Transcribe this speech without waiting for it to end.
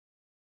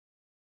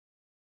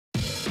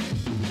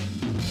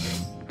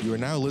You are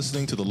now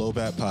listening to the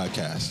LOWBAT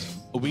podcast,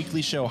 a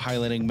weekly show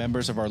highlighting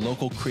members of our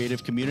local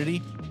creative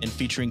community and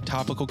featuring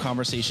topical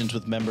conversations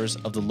with members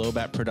of the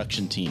LOWBAT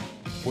production team.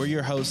 We're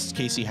your hosts,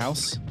 Casey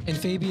House and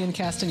Fabian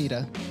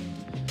Castaneda.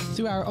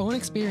 Through our own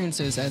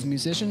experiences as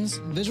musicians,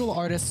 visual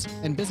artists,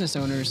 and business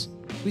owners,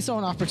 we saw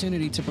an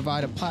opportunity to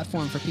provide a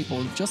platform for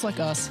people just like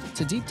us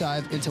to deep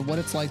dive into what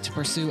it's like to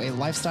pursue a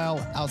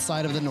lifestyle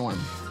outside of the norm.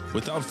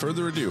 Without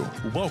further ado,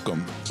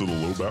 welcome to the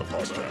LOWBAT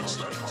podcast.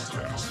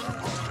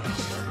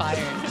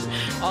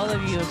 Fired. All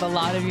of you, a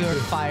lot of you are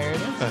fired.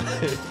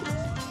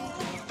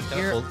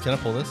 Can I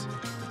pull this?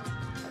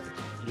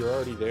 You're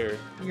already there.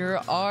 You're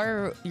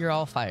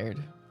all fired.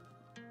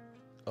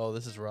 Oh,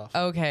 this is rough.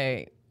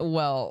 Okay.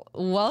 Well,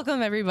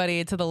 welcome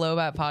everybody to the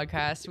LOWBAT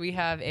podcast. We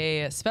have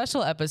a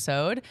special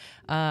episode.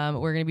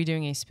 We're going to be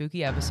doing a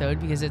spooky episode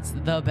because it's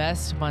the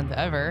best month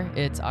ever.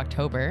 It's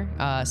October.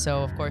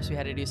 So, of course, we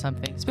had to do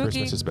something spooky.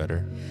 Christmas is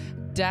better.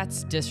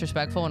 That's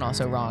disrespectful and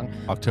also wrong.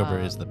 October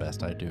is the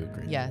best. I do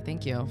agree. Yeah,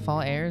 thank you.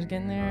 Fall air is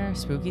getting there.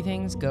 Spooky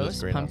things,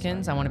 ghosts,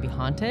 pumpkins. Outside. I want to be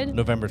haunted.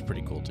 November's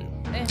pretty cool, too.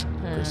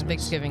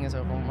 Thanksgiving is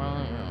over.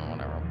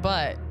 Whatever.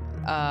 But...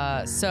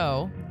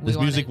 so this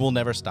music will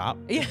never stop.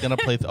 It's gonna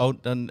play.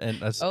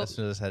 As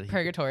soon as I said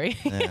purgatory.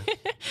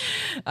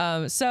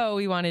 Yeah. So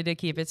we wanted to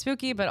keep it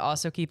spooky, but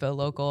also keep it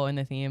local in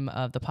the theme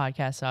of the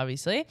podcast,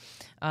 obviously.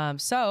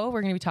 So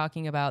we're gonna be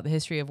talking about the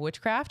history of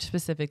witchcraft,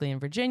 specifically in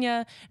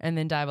Virginia, and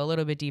then dive a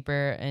little bit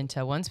deeper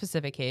into one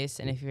specific case.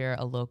 And if you're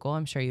a local,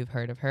 I'm sure you've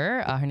heard of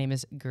her. Her name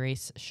is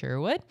Grace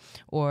Sherwood,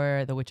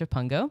 or the Witch of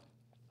Pungo.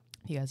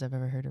 You guys have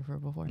ever heard of her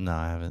before? No,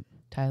 I haven't.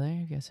 Tyler,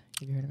 have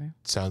you heard of her?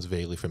 Sounds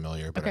vaguely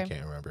familiar, but okay. I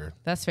can't remember.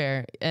 That's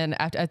fair. And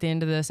at the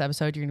end of this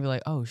episode, you're gonna be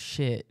like, "Oh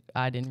shit,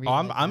 I didn't read."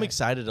 I'm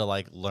excited to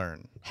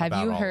learn. Have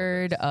you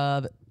heard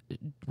of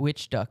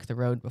Witch Duck the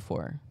Road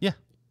before? Yeah.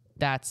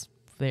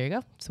 There you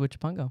go. It's the Witch of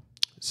Pungo.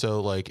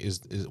 So, like,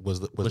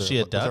 was she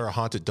a duck? Was there a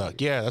haunted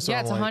duck? Yeah, that's what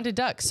it's a haunted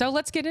duck. So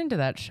let's get into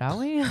that, shall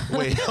we?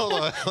 Wait, hold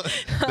on.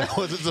 That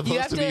wasn't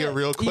supposed to be a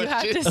real question. You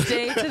have to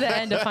stay to the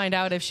end to find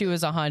out if she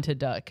was a haunted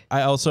duck.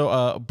 I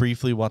also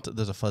briefly want to.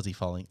 There's a fuzzy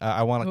falling.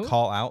 I want to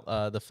call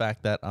out the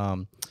fact that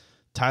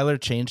Tyler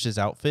changed his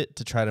outfit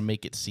to try to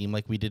make it seem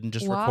like we didn't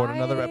just record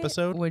another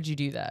episode. Would you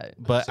do that?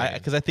 But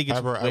because I think it's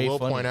However, way I will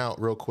funny. point out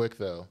real quick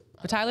though.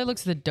 But Tyler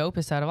looks the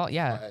dopest out of all.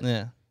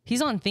 Yeah.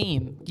 He's on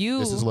theme.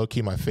 This is low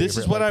key my favorite. This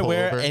is what I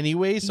wear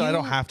anyway, so I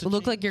don't have to.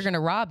 Look like you're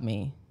gonna rob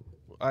me.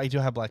 I do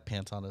have black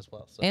pants on as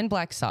well. So. And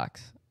black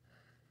socks.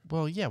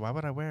 Well, yeah. Why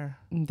would I wear?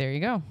 There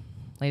you go,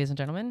 ladies and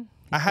gentlemen.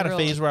 I had a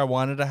phase where I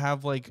wanted to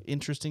have like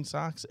interesting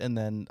socks, and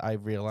then I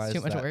realized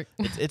too much work.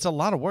 It's a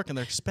lot of work and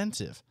they're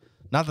expensive.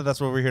 Not that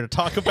that's what we're here to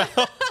talk about,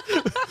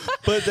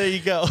 but there you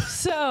go.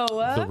 So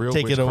the real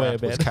take it away,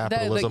 was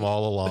capitalism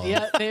all along.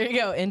 Yeah, there you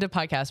go. Into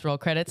podcast roll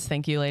credits.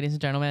 Thank you, ladies and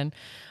gentlemen.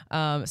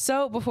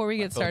 So before we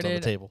get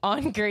started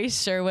on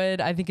Grace Sherwood,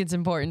 I think it's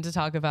important to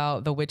talk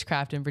about the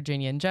witchcraft in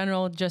Virginia in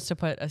general, just to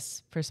put a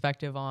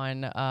perspective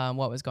on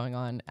what was going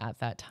on at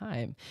that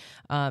time.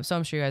 So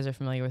I'm sure you guys are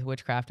familiar with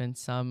witchcraft in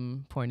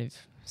some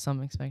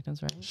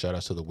expectance, right? Shout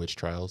outs to the witch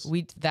trials.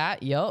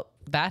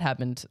 That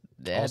happened.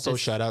 Also,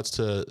 shout outs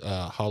to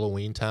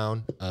Halloween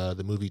Town,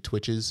 the movie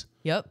Twitches.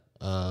 Yep.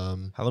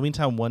 Halloween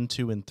Town 1,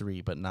 2, and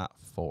 3, but not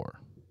 4.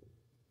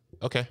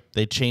 Okay.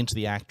 They changed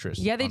the actress.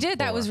 Yeah, they did. 4.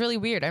 That was really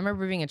weird. I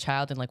remember being a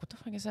child and like, what the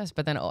fuck is this?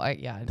 But then,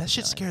 that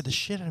shit scared the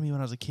shit out of me when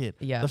I was a kid.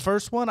 Yeah. The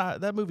first one,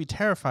 that movie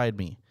terrified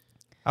me.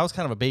 I was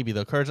kind of a baby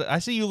though. Courage. I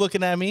see you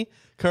looking at me.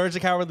 Courage the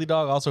Cowardly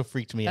Dog also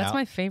freaked me out. That's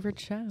my favorite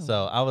show.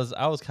 So I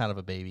was kind of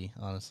a baby,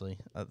 honestly.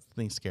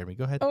 Things scared me.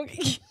 Go ahead.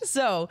 Okay.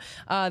 So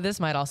this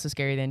might also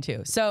scare you then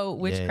too. So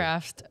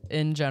witchcraft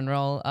in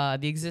general,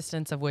 the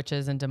existence of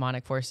witches and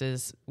demonic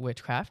forces,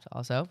 witchcraft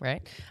also,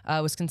 right,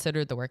 was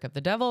considered the work of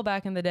the devil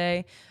back in the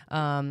day.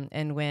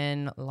 And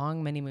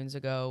many moons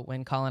ago,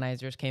 when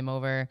colonizers came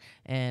over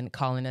and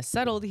colonists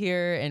settled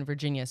here in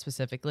Virginia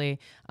specifically,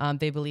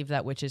 they believed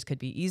that witches could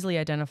be easily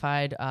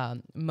identified,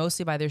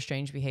 mostly by their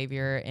strange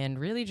behavior and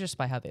really just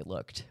by how they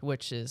looked,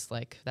 which is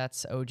like,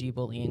 that's OG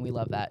bullying. We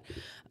love that.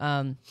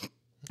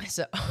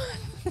 So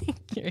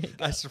here you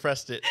go. I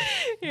suppressed it.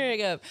 Here you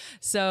go.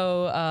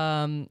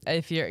 So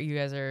if you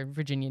guys are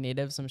Virginia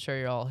natives, I'm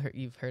sure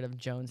you've heard of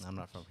Jones. I'm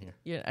not from here.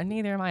 Yeah,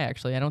 neither am I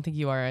actually. I don't think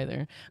you are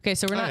either. Okay,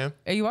 so we're not. am.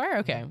 You are?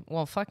 Okay.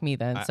 Well, fuck me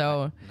then. I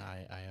am.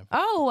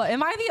 Oh,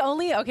 am I the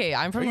only? Okay,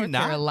 I'm from Are you North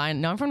not? Carolina.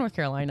 No, I'm from North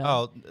Carolina.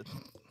 Oh,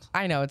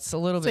 I know it's a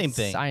little Same bit.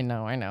 thing. I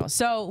know.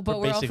 So, but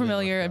We're we're all basically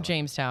familiar North of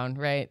Jamestown,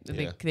 right?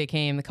 Yeah. They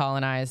came, they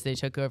colonized, they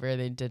took over,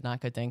 they did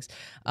not good things.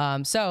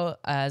 So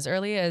as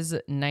early as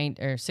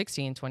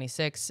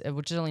 1626,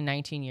 which is only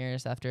 19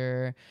 years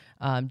after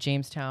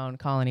Jamestown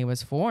colony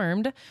was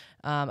formed,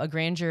 a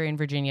grand jury in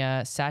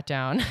Virginia sat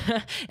down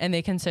and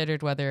they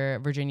considered whether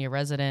Virginia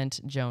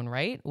resident Joan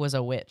Wright was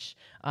a witch.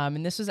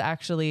 And this was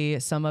actually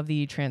some of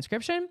the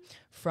transcription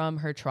from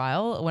her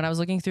trial. When I was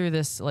looking through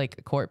this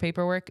like court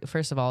paperwork,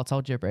 first of all, it's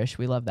all gibberish.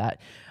 We love that.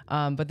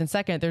 But then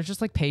second, there's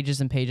just like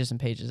pages and pages and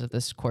pages of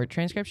this court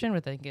transcription,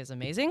 which I think is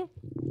amazing.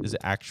 Is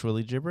it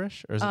actually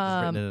gibberish or is it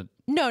just written in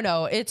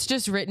No. It's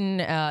just written.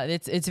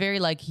 It's very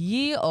like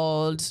ye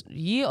old.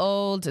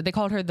 They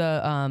called her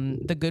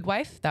the good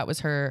wife. That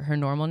was her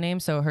normal name.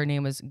 So her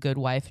name was Good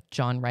Wife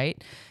Joan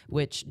Wright,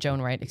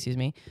 excuse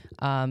me.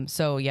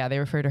 So yeah, they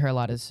refer to her a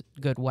lot as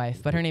Good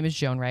Wife, but her name is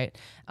Joan Wright.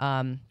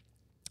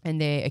 And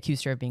they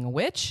accused her of being a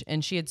witch,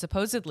 and she had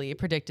supposedly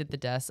predicted the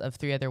deaths of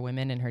 3 other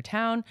women in her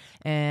town,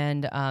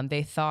 and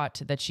they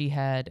thought that she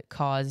had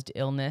caused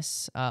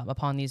illness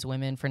upon these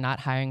women for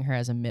not hiring her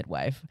as a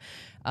midwife.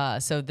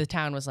 So the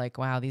town was like,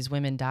 wow, these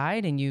women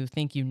died, and you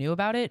think you knew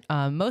about it?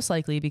 Most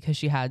likely because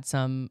she had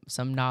some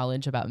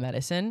knowledge about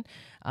medicine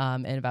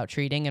and about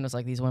treating, and was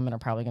like, these women are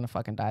probably going to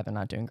fucking die. They're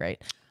not doing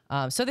great.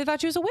 So they thought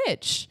she was a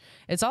witch.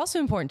 It's also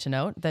important to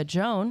note that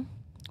Joan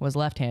was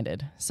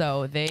left-handed.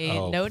 So they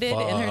noted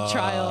in her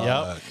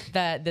trial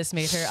that this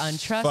made her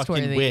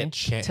untrustworthy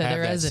witch. Can't to have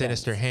the that residents.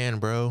 sinister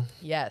hand, bro.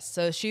 Yes.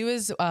 So she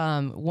was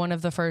one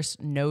of the first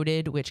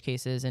noted witch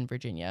cases in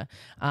Virginia.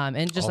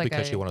 And just All like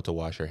because she wanted to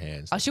wash her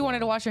hands. she wanted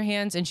to wash her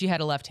hands, and she had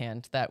a left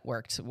hand that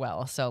worked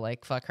well. So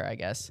like, fuck her, I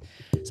guess.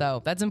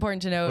 So that's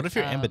important to note. What if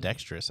you're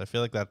ambidextrous? I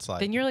feel like that's like.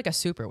 Then you're like a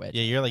super witch.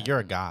 Yeah, you're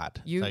a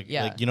god. Like,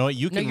 you know what?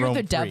 You can you're roam the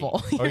free.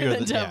 devil. Or You're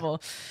the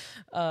devil.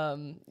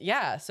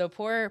 So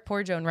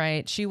poor Joan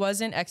Wright. She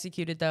wasn't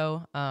executed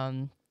though.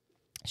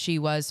 She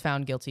was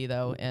found guilty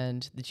though,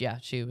 and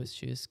she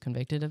was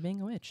convicted of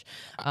being a witch.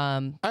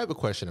 I have a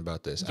question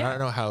about this. I don't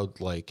know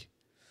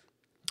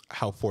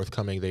how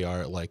forthcoming they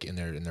are like in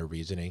their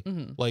reasoning.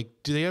 Mm-hmm. Like,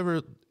 do they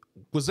ever?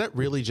 Was that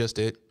really just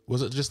it?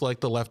 Was it just like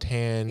the left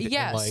hand?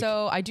 Yeah, and, like,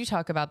 so I do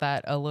talk about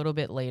that a little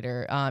bit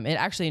later. It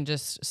actually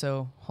just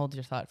so hold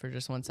your thought for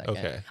just 1 second.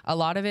 Okay. A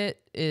lot of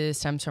it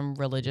stems from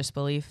religious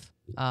belief.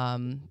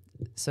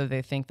 So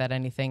they think that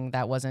anything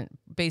that wasn't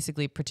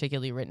basically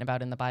particularly written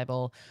about in the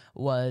Bible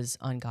was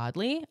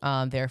ungodly.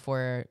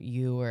 Therefore,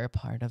 you were a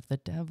part of the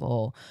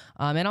devil.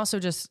 And also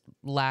just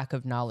lack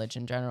of knowledge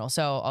in general.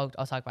 So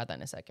I'll talk about that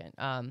in a second.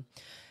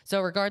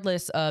 So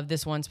regardless of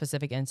this one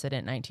specific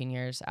incident, 19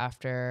 years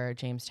after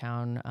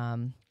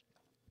Jamestown,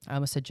 I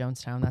almost said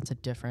Jonestown. That's a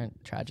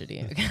different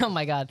tragedy. Oh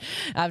my God.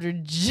 After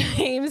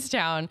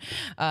Jamestown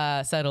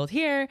settled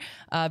here,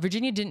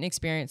 Virginia didn't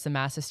experience the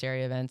mass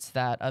hysteria events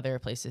that other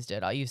places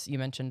did. You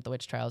mentioned the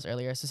witch trials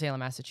earlier. So Salem,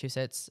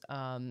 Massachusetts.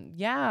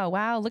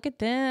 Wow. Look at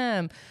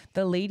them.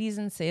 The ladies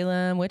in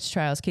Salem witch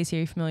trials. Casey, are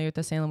you familiar with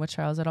the Salem witch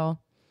trials at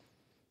all?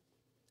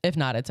 If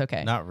not, it's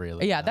okay. Not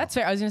really. Yeah, no. that's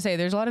fair. I was going to say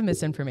there's a lot of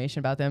misinformation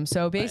about them.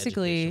 So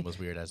basically, My education was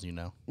weird, as you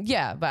know.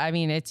 Yeah, but I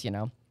mean, it's,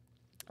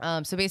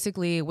 so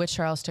basically, witch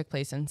trials took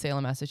place in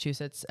Salem,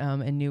 Massachusetts,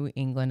 in New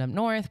England up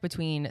north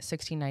between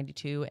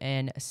 1692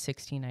 and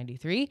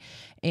 1693.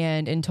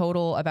 And in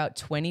total, about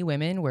 20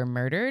 women were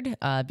murdered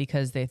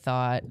because they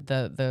thought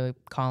the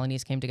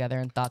colonies came together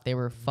and thought they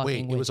were fucking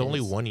Wait, witches. it was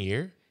only 1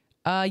 year?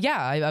 Yeah,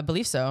 I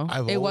believe so.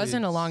 It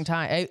wasn't a long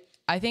time.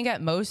 I think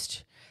at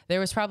most, there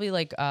was probably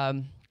like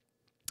a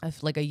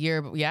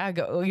year. Yeah,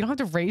 you don't have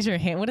to raise your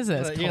hand. What is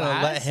this,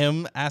 class? Let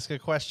him ask a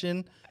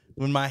question.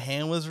 When my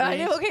hand was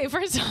raised, okay,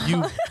 first of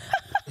all,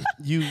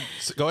 you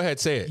Go ahead,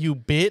 say it. you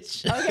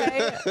bitch.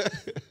 okay.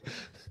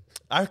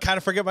 I kind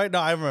of forget no,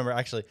 I remember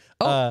actually.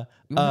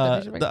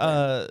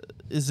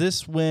 Is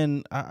this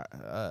when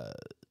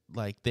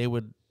like they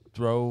would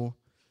throw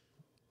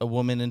a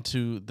woman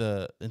into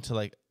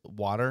like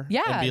water?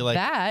 Yeah, and be like,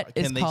 that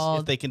is called.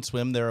 If they can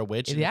swim, they're a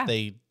witch. And Yeah. if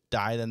they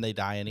die, then they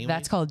die anyway.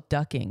 That's called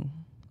ducking.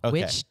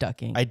 Okay. Witch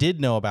ducking. I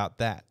did know about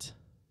that.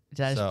 Did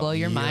that just So- blow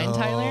your mind,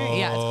 Tyler?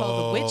 Yeah, it's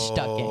called witch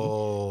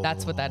ducking.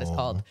 That's what that is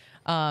called.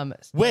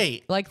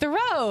 Wait. Like the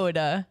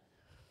road.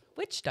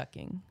 Witch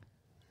ducking.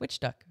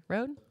 Witch duck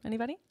road.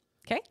 Anybody?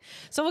 Okay.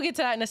 So we'll get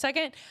to that in a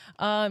second.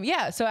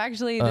 So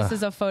actually this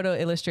is a photo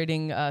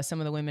illustrating some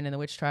of the women in the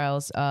witch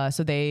trials.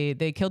 So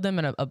they killed them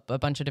in a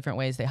bunch of different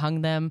ways. They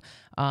hung them.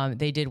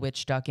 They did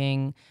witch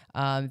ducking.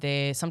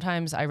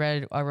 Sometimes I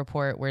read a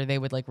report where they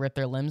would like rip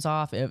their limbs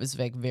off. It was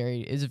like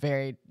very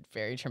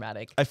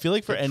traumatic. I feel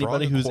like for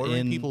anybody who's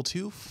in people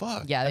too,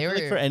 fuck. Yeah, I they feel were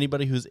like for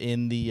anybody who's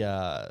in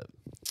the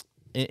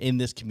in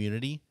this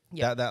community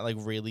that like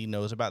really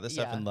knows about this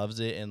stuff and loves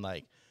it and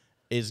like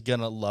is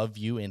gonna love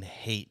you and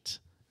hate.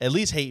 At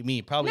least hate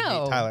me. Probably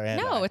hate Tyler and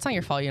I. it's not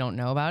your fault you don't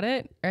know about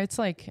it. It's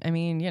like, I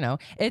mean,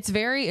 it's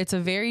a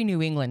very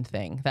New England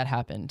thing that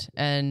happened.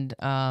 And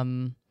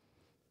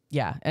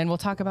yeah, and we'll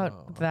talk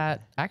about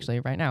that actually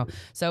right now.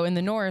 So in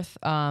the North,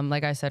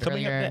 like I said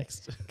Coming earlier, up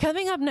next.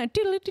 coming up next.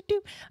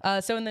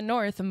 So in the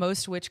North,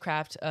 most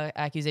witchcraft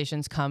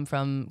accusations came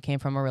from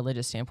a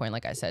religious standpoint,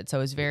 like I said. So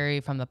it was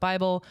very from the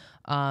Bible.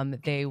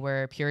 They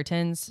were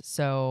Puritans.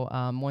 So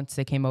once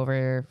they came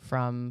over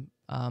from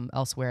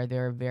elsewhere,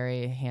 they're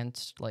very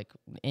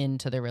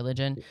into their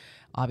religion.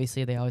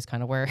 Obviously, they always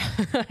kind of were.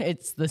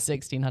 It's the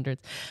 1600s.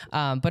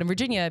 But in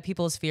Virginia,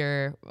 people's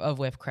fear of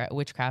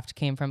witchcraft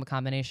came from a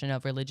combination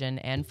of religion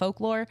and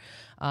folklore.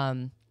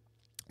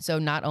 So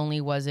not only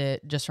was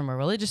it just from a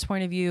religious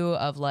point of view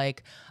of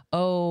like,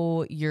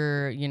 oh,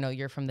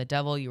 you're from the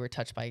devil, you were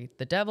touched by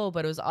the devil,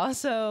 but it was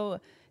also,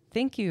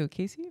 thank you,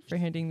 Casey, for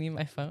handing me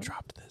my phone.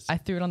 Dropped this. I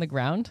threw it on the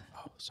ground.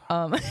 Oh,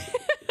 sorry.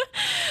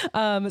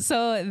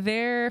 So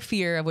their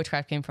fear of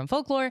witchcraft came from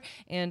folklore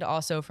and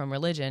also from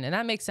religion. And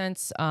that makes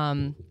sense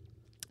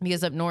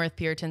because up north,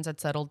 Puritans had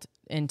settled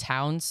in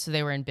towns, so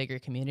they were in bigger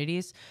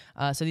communities.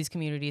 So these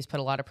communities put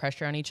a lot of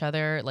pressure on each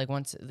other. Like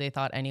once they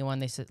thought anyone,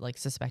 they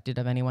suspected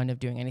of anyone of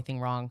doing anything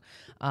wrong,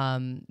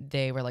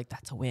 they were like,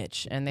 that's a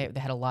witch. And they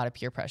had a lot of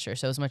peer pressure.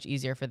 So it was much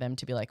easier for them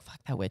to be like, fuck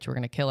that witch, we're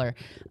going to kill her.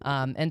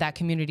 And that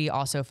community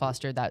also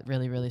fostered that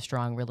really, really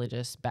strong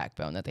religious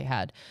backbone that they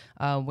had,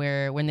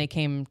 where when they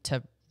came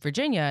to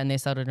Virginia and they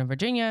settled in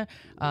Virginia,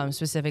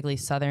 specifically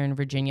Southern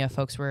Virginia,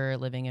 folks were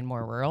living in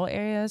more rural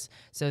areas,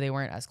 so they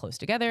weren't as close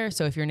together.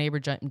 So if your neighbor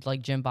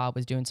like Jim Bob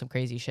was doing some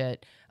crazy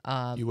shit,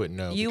 you wouldn't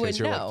know because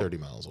you're like 30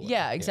 miles away.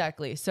 Yeah,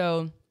 exactly. Yeah.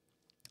 So,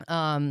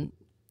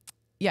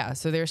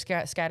 so they're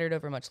scattered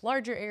over much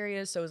larger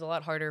areas, so it was a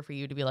lot harder for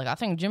you to be like, I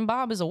think Jim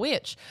Bob is a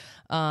witch.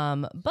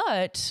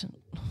 But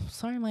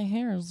sorry, my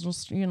hair is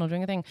just,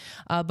 doing a thing.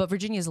 But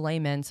Virginia's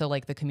laymen, so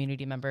like the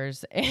community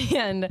members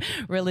and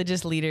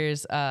religious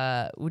leaders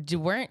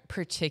weren't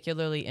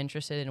particularly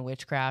interested in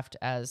witchcraft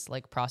as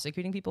like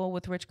prosecuting people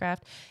with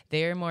witchcraft.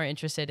 They're more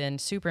interested in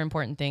super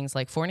important things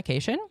like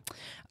fornication,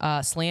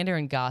 slander,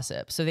 and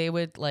gossip. So they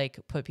would like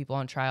put people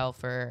on trial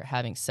for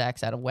having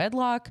sex out of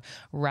wedlock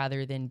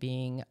rather than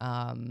being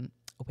a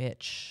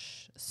witch.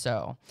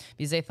 So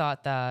because they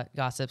thought that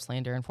gossip,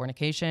 slander, and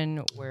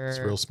fornication were... It's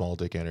real small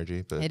dick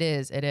energy. But It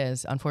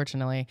is,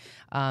 unfortunately.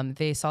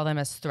 They saw them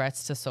as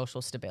threats to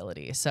social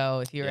stability.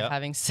 So if you were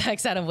having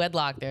sex out of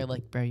wedlock, they're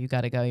like, bro, you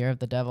got to go. You're of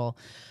the devil.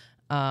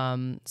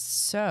 And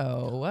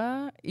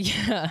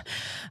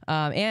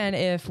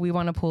if we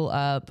want to pull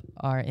up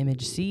our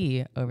image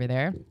C over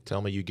there. Tell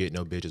me you get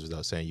no bitches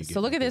without saying you get So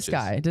look no at this bitches.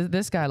 guy.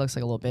 This guy looks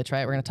like a little bitch,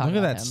 right? We're going to talk about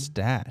him. Look at that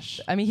stash.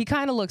 I mean, he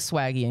kind of looks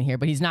swaggy in here,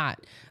 but he's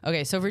not.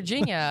 Okay, so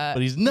Virginia...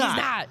 But he's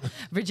not.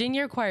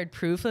 Virginia required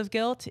proof of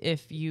guilt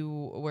if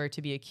you were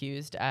to be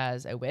accused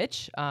as a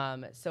witch.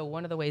 So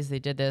one of the ways they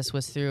did this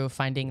was through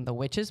finding the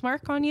witch's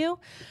mark on you,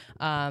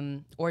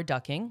 or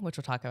ducking, which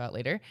we'll talk about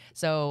later.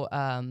 So...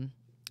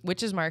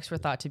 witches' marks were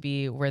thought to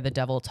be where the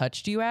devil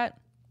touched you at,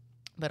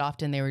 but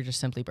often they were just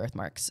simply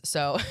birthmarks.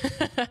 So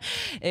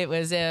it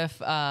was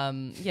if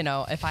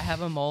I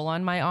have a mole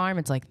on my arm,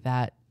 it's like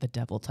that the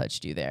devil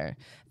touched you there.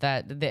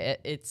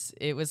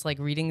 It was like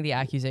reading the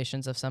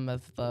accusations of some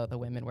of the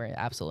women were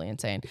absolutely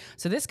insane.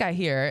 So this guy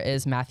here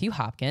is Matthew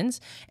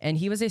Hopkins, and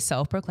he was a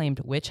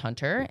self-proclaimed witch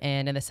hunter.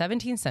 And in the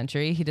 17th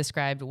century, he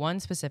described one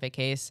specific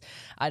case.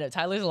 I know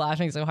Tyler's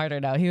laughing so hard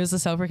right now. He was a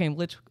self-proclaimed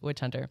witch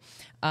hunter.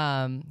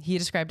 He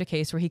described a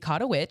case where he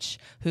caught a witch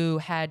who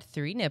had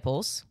 3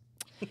 nipples.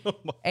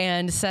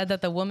 And said that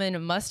the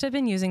woman must have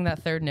been using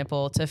that third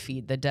nipple to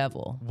feed the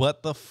devil.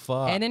 What the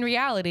fuck? And in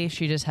reality,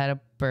 she just had a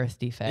birth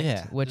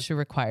defect, which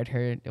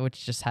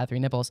just had 3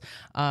 nipples.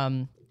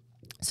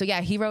 So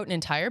yeah, he wrote an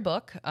entire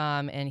book,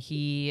 and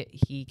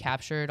he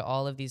captured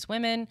all of these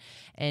women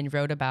and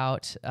wrote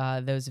about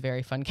those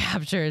very fun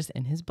captures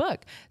in his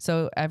book.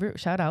 So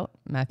shout out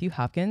Matthew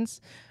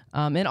Hopkins.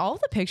 And all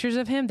the pictures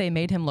of him, they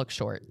made him look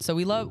short. So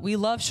we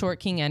love short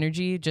king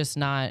energy, just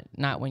not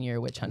when you're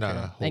a witch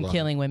hunter and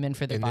killing women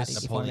for their body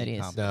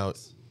deformities. Now,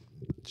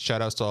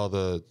 shout outs to all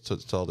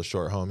the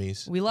short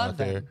homies. We love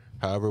them. There.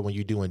 However, when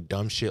you're doing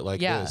dumb shit like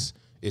this,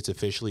 it's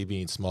officially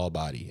being small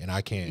body, and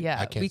I can't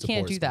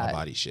support do small that.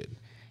 body shit.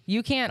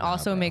 You can't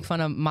also make fun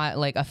of my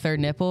like a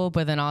third nipple,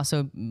 but then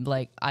also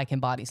like I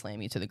can body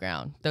slam you to the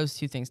ground. Those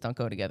two things don't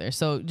go together.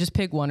 So just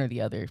pick one or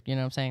the other. You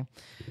know what I'm saying?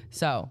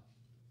 So.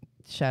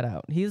 Shout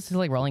out. He's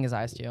like rolling his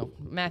eyes too.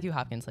 Matthew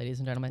Hopkins, ladies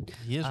and gentlemen.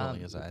 He is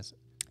rolling his eyes.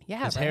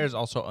 Yeah, his hair is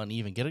also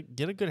uneven. Get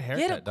a good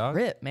haircut, dog.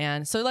 Rip,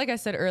 man. So like I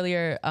said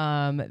earlier,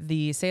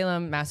 the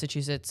Salem,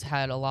 Massachusetts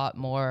had a lot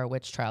more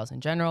witch trials in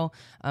general,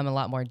 a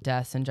lot more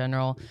deaths in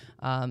general.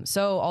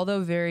 So although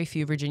very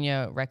few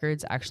Virginia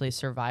records actually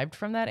survived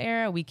from that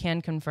era, we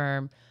can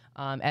confirm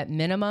at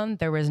minimum,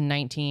 there was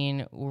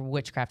 19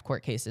 witchcraft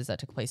court cases that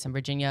took place in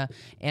Virginia.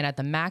 And at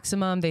the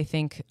maximum, they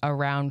think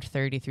around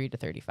 33 to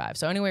 35.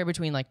 So anywhere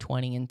between like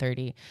 20 and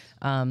 30.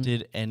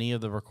 Did any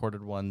of the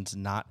recorded ones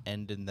not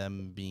end in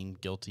them being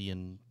guilty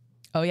and...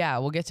 Oh, yeah,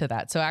 we'll get to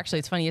that. So actually,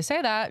 it's funny you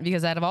say that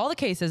because out of all the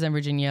cases in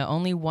Virginia,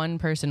 only one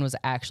person was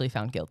actually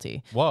found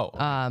guilty. Whoa.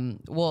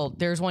 Well,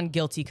 there's one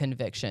guilty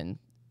conviction.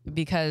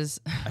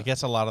 Because I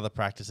guess a lot of the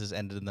practices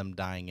ended in them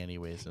dying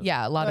anyways.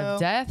 Yeah, a lot of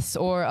deaths,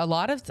 or a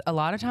lot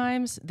of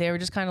times they were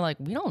just kind of like,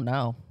 we don't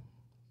know.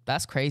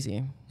 That's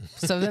crazy.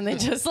 So then they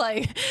just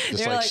like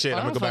they're like shit.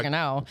 I don't fucking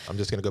know. I'm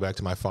just gonna go back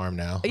to my farm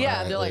now.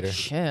 Yeah, they're like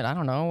shit. I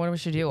don't know what we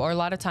should do. Or a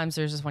lot of times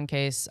there's this one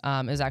case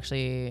is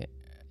actually.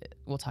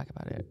 We'll talk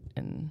about it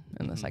in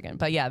a second.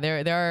 But yeah,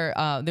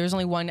 there's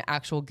only one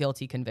actual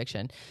guilty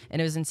conviction,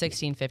 and it was in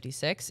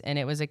 1656, and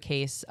it was a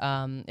case.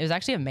 It was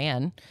actually a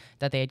man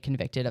that they had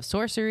convicted of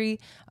sorcery,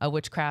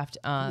 witchcraft,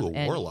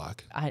 and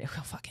warlock.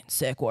 Fucking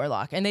sick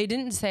warlock. And they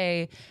didn't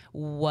say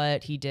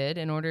what he did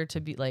in order to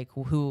be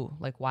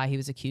why he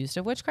was accused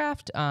of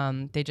witchcraft.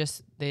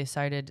 They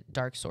cited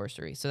dark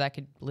sorcery, so that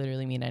could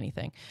literally mean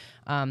anything.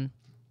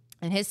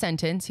 In his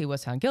sentence, he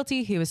was found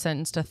guilty. He was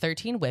sentenced to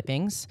 13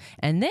 whippings,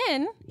 and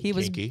then he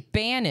was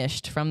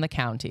banished from the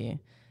county.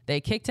 They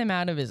kicked him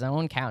out of his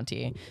own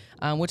county,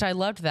 which I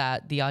loved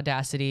that, the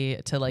audacity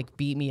to like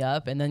beat me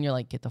up, and then you're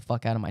like, get the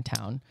fuck out of my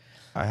town.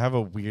 I have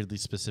a weirdly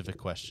specific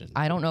question.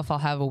 I don't know if I'll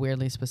have a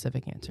weirdly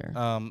specific answer.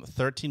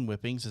 13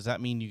 whippings, does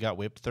that mean you got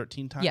whipped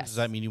 13 times? Yes. Does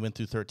that mean you went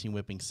through 13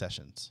 whipping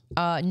sessions?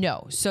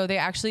 No. So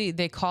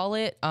they call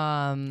it...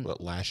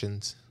 what,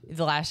 lashings?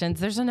 The lashings.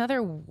 There's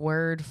another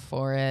word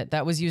for it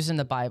that was used in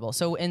the Bible.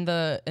 So in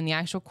the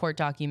actual court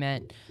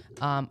document,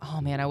 oh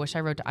man, I wish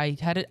I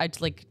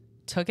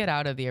took it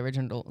out of the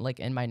original, like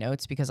in my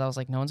notes, because I was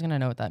like, no one's gonna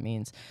know what that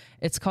means.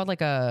 It's called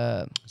like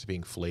a... It's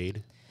being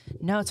flayed?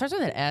 No, it starts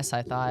with an S,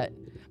 I thought.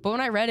 But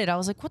when I read it, I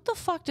was like, what the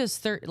fuck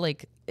does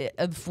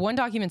one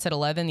document said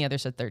 11, the other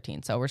said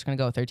 13. So we're just going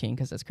to go with 13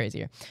 because it's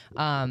crazier.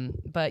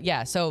 But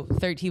yeah, so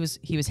he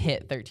was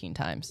hit 13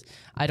 times.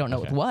 I don't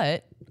know with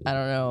what. I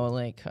don't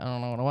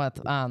know what.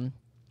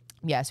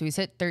 Yeah, so he was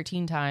hit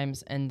 13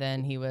 times, and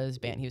then he was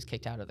banned. He was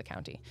kicked out of the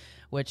county,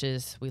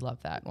 we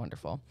love that.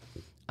 Wonderful.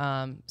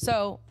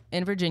 So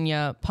in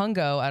Virginia,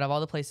 Pungo, out of all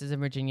the places in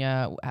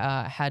Virginia,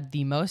 had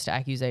the most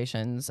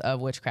accusations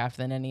of witchcraft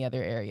than any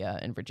other area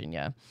in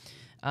Virginia.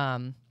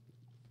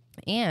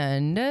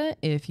 And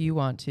if you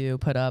want to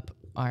put up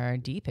our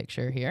D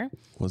picture here.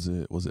 Was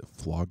it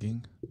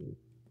flogging?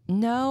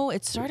 No,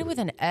 it started with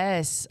an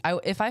S.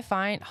 If I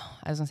find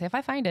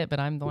it, but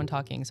I'm the one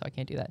talking, so I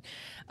can't do that.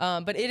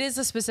 But it is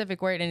a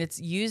specific word, and it's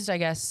used, I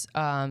guess,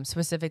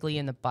 specifically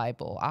in the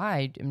Bible.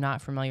 I am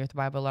not familiar with the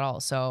Bible at all,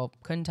 so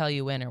couldn't tell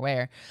you when or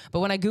where. But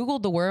when I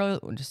Googled the word,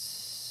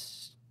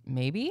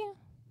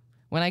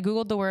 when I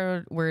Googled the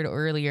word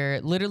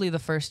earlier, literally the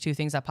first two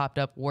things that popped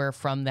up were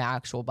from the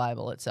actual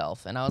Bible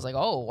itself. And I was like,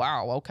 oh,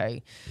 wow,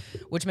 okay,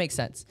 which makes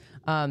sense.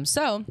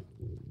 So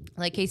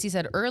like Casey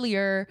said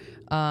earlier,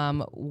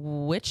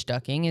 witch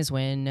ducking is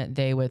when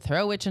they would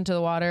throw a witch into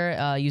the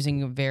water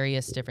using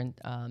various different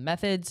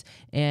methods.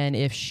 And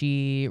if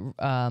she,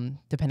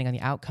 depending on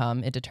the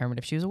outcome, it determined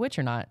if she was a witch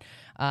or not.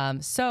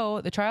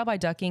 So the trial by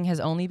ducking has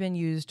only been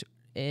used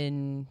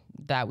in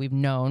that we've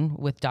known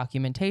with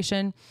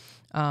documentation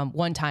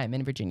one time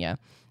in Virginia.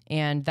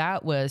 And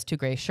that was to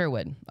Grace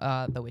Sherwood,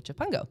 the Witch of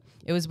Pungo.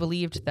 It was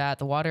believed that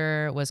the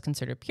water was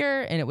considered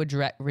pure and it would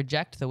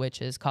reject the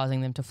witches,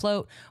 causing them to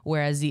float,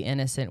 whereas the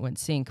innocent would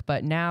sink.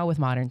 But now with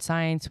modern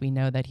science, we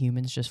know that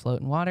humans just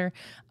float in water.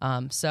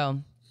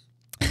 So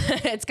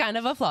it's kind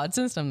of a flawed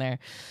system there.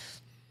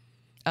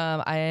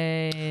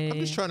 I'm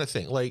just trying to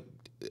think. Like,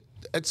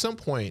 at some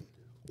point,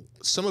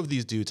 some of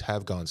these dudes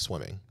have gone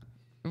swimming.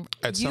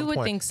 At some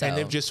point, think so. And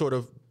they've just sort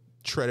of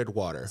treaded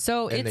water,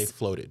 and they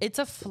floated. It's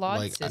a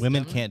flawed system.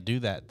 Women can't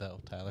do that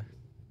though, Tyler.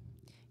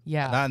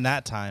 Yeah, not in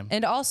that time.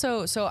 And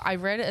also, so I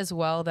read as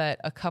well that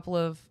in a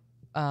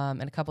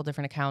couple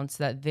different accounts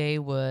that they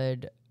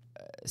would.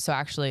 So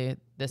actually,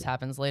 this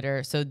happens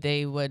later. So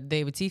they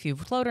would see if you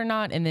float or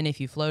not, and then if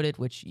you floated,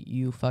 which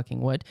you fucking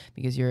would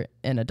because you're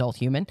an adult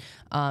human,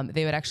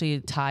 they would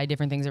actually tie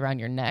different things around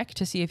your neck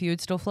to see if you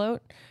would still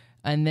float.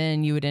 And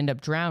then you would end up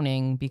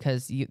drowning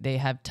because they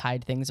have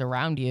tied things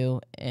around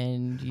you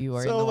and you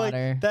are in the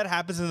water. That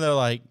happens and they're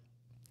like,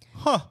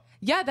 huh.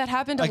 Yeah, that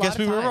happened a lot of times. I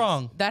guess we were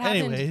wrong. That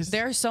happened. Anyways.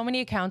 There are so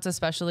many accounts,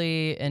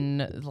 especially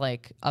in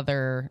like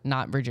other,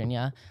 not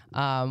Virginia,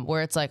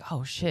 where it's like,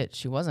 oh shit,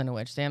 she wasn't a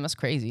witch. Damn, that's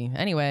crazy.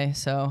 Anyway,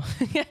 so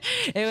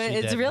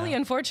it's really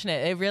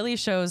unfortunate. It really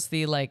shows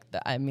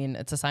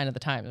it's a sign of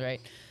the times,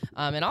 right?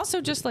 And also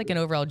just like an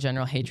overall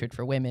general hatred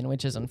for women,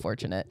 which is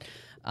unfortunate.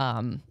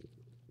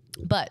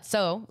 But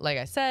so, like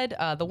I said,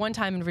 the one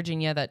time in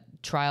Virginia that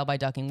trial by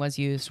ducking was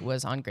used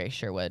was on Grace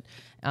Sherwood.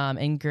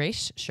 And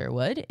Grace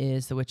Sherwood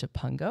is the Witch of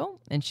Pungo,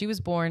 and she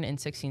was born in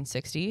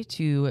 1660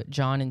 to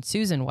John and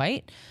Susan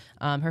White.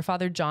 Her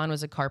father, John,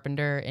 was a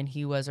carpenter, and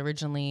he was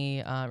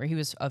originally, he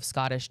was of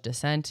Scottish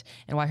descent,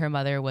 and while her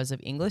mother was of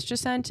English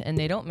descent, and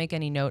they don't make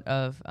any note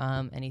of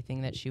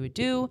anything that she would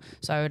do,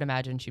 so I would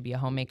imagine she'd be a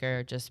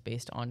homemaker just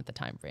based on the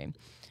time frame.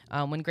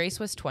 When Grace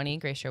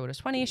Sherwood was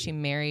 20, she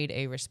married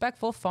a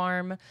respectful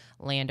farm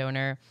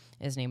landowner.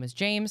 His name was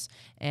James,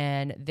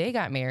 and they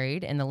got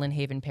married in the Lynn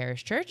Haven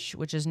Parish Church,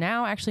 which is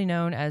now actually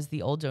known as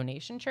the Old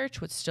Donation Church,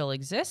 which still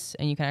exists,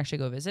 and you can actually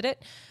go visit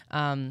it.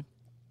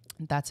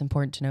 That's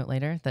important to note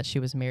later, that she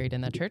was married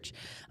in that church.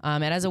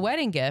 And as a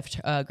wedding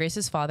gift,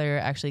 Grace's father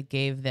actually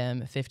gave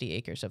them 50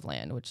 acres of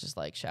land, which is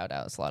like, shout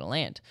out, it's a lot of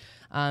land.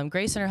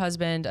 Grace and her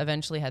husband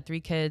eventually had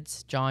 3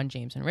 kids, John,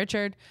 James, and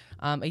Richard.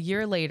 A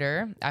year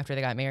later, after they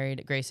got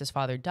married, Grace's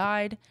father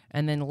died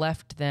and then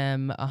left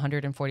them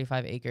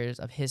 145 acres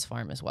of his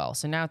farm as well.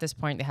 So now at this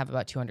point, they have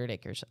about 200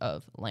 acres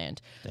of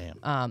land.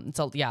 Damn. It's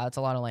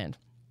a lot of land.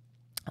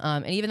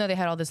 And even though they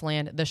had all this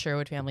land, the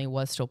Sherwood family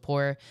was still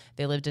poor.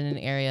 They lived in an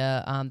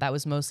area that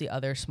was mostly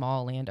other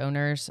small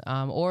landowners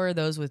or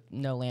those with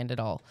no land at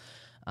all.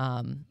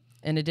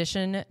 In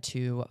addition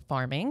to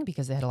farming,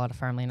 because they had a lot of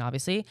farmland,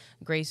 obviously,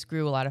 Grace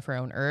grew a lot of her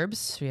own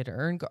herbs. She had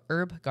an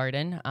herb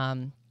garden.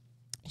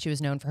 She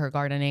was known for her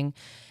gardening,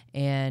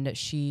 and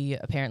she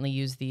apparently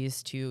used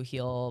these to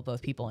heal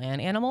both people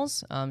and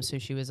animals. So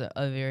she was a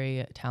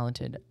very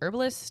talented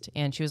herbalist,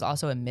 and she was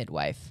also a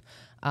midwife.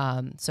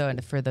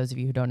 And for those of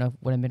you who don't know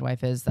what a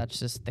midwife is, that's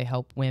just they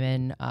help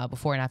women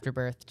before and after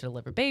birth to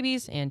deliver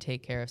babies and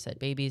take care of said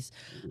babies.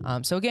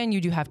 So again,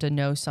 you do have to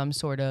know some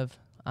sort of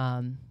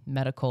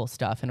medical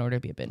stuff in order to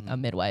be a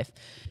midwife.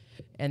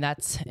 And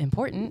that's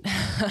important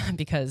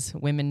because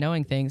women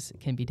knowing things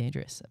can be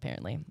dangerous,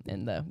 apparently,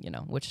 in the,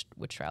 witch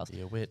trials.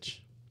 Be a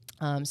witch.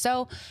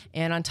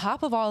 And on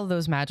top of all of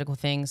those magical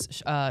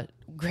things,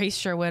 Grace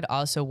Sherwood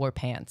also wore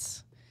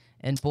pants.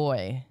 And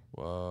boy,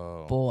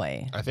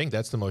 I think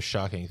that's the most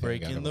shocking thing.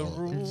 Breaking the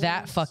rules.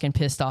 That fucking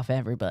pissed off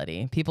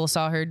everybody. People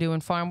saw her doing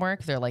farm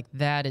work. They're like,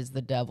 that is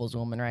the devil's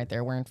woman right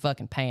there wearing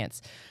fucking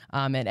pants.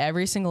 And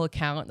every single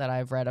account that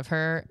I've read of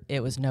her,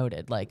 it was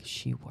noted, like,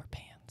 she wore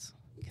pants.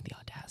 The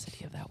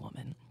audacity of that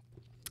woman.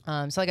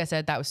 So like I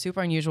said, that was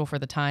super unusual for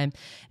the time,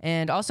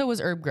 and also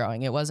was herb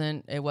growing. It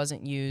wasn't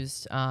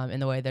used in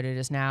the way that it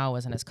is now. It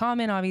wasn't as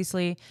common,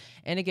 obviously.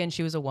 And again,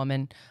 she was a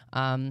woman.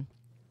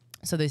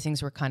 So these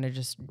things were kind of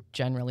just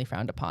generally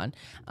frowned upon.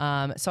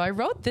 So I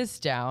wrote this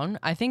down.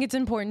 I think it's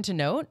important to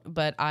note,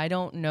 but I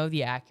don't know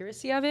the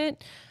accuracy of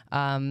it.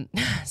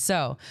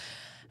 So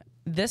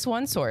this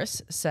one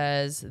source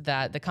says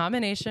that the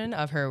combination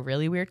of her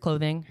really weird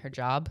clothing, her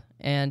job,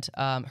 and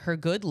her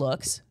good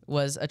looks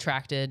was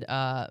attracted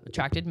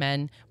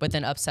men, but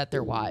then upset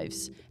their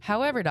wives.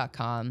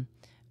 However.com,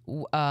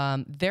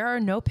 there are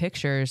no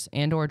pictures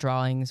and or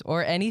drawings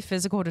or any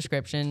physical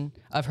description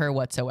of her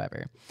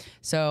whatsoever.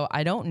 So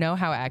I don't know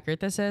how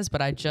accurate this is,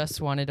 but I just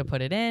wanted to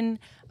put it in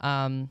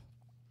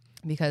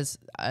because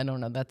I don't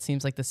know, that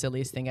seems like the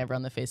silliest thing ever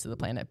on the face of the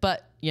planet.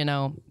 But,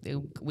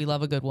 we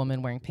love a good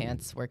woman wearing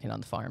pants, working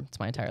on the farm. It's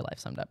my entire life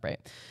summed up, right?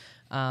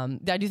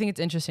 I do think it's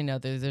interesting though,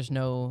 there's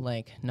no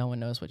one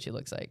knows what she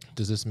looks like.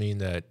 Does this mean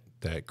that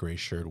Grace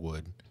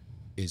Sherwood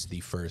is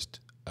the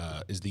first,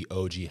 is the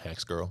OG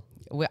hex girl?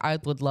 I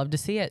would love to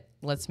see it.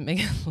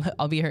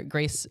 I'll be her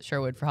Grace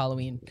Sherwood for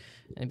Halloween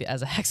and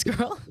as a hex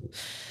girl.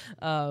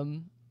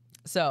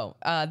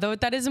 Though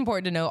that is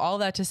important to know, all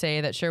that to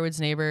say that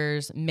Sherwood's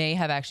neighbors may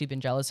have actually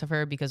been jealous of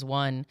her because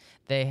one,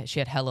 she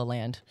had hella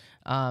land.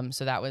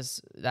 So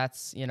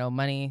that's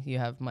money. You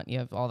have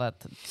all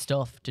that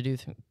stuff to do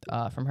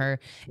from her.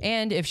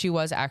 And if she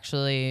was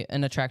actually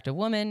an attractive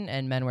woman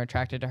and men were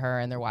attracted to her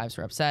and their wives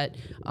were upset,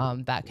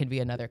 that could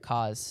be another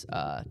cause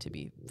to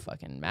be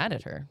fucking mad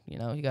at her.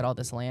 You got all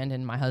this land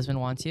and my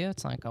husband wants you.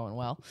 It's not going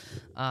well.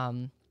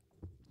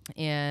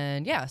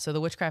 And yeah, so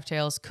the witchcraft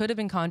tales could have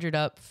been conjured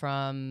up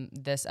from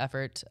this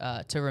effort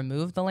to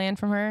remove the land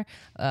from her,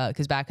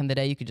 because back in the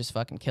day you could just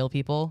fucking kill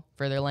people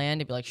for their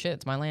land and be like, shit,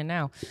 it's my land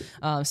now.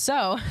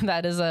 So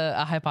that is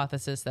a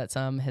hypothesis that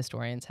some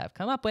historians have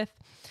come up with.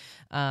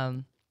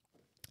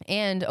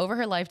 And over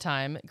her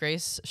lifetime,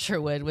 Grace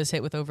Sherwood was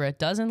hit with over a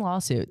dozen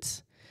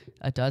lawsuits.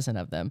 A dozen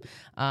of them,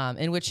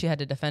 in which she had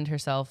to defend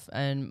herself,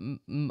 and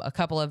a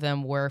couple of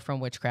them were from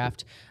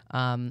witchcraft.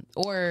 No,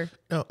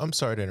 I'm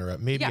sorry to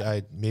interrupt.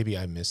 Maybe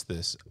I missed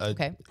this.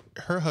 Okay.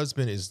 Her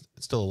husband is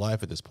still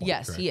alive at this point.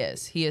 Yes, correct? he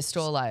is. He is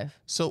still alive.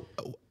 So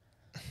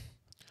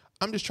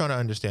I'm just trying to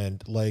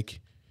understand. Like,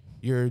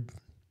 you're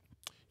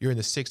in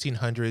the 1600s.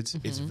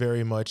 Mm-hmm. It's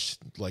very much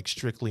like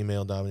strictly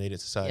male-dominated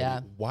society.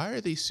 Yeah. Why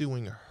are they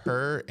suing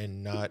her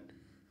and not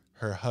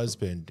her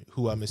husband,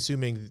 who I'm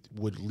assuming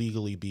would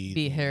legally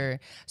be her?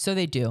 So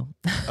they do.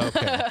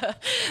 Okay.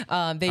 They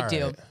All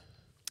do. right.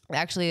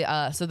 Actually,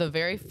 so the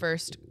very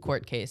first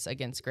court case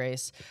against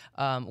Grace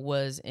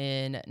was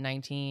in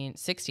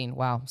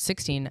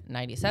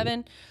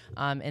 1697.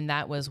 And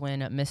that was when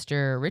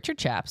Mr. Richard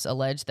Chaps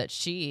alleged that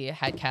she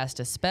had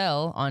cast a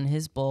spell on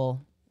his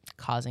bull,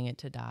 causing it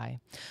to die.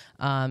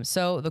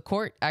 So the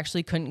court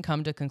actually couldn't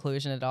come to a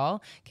conclusion at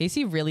all.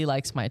 Casey really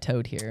likes my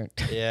toad here.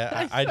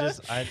 Yeah, I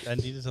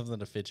needed something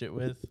to fidget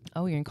with.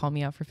 Oh, you're gonna call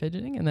me out for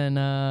fidgeting? And then,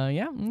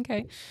 yeah,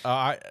 okay.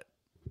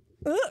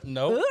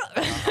 Nope.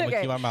 I'm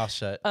gonna keep my mouth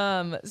shut.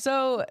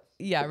 So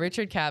yeah,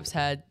 Richard Capps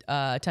had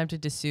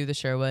attempted to sue the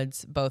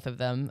Sherwoods, both of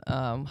them,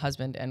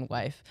 husband and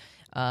wife,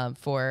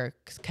 for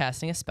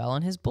casting a spell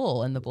on his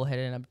bull, and the bull had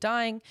ended up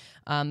dying.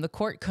 The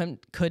court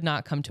could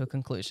not come to a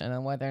conclusion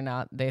on whether or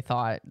not they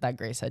thought that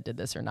Grace had did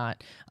this or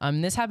not.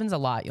 This happens a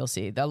lot. You'll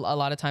see a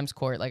lot of times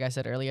court, like I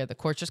said earlier, the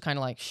court's just kind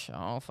of like,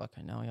 oh,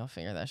 fucking no, you'll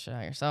figure that shit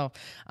out yourself.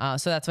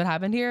 So that's what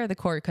happened here. The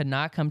court could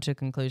not come to a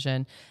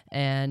conclusion,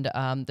 and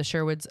the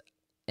Sherwoods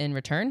in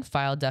return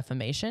filed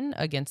defamation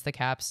against the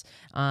Capps,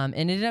 and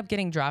ended up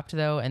getting dropped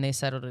though, and they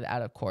settled it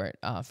out of court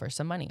for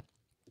some money.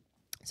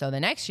 So the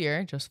next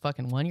year, just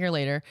fucking 1 year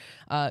later,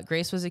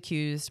 Grace was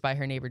accused by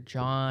her neighbor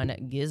John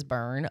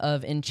Gisburn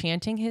of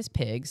enchanting his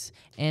pigs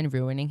and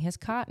ruining his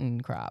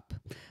cotton crop.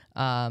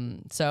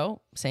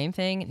 So same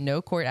thing,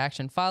 no court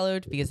action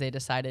followed because they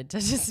decided to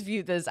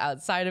dispute this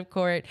outside of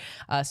court.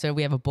 So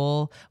we have a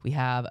bull, we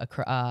have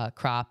a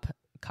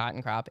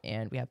cotton crop,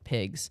 and we have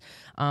pigs.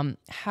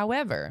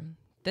 However,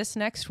 this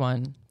next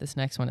one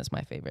is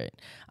my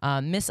favorite.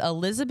 Miss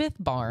Elizabeth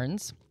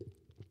Barnes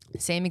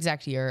same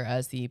exact year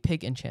as the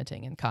pig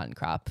enchanting and cotton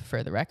crop,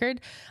 for the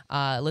record.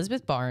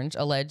 Elizabeth Barnes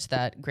alleged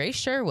that Grace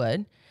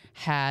Sherwood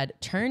had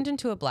turned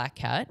into a black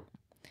cat,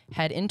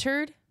 had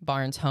entered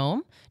Barnes'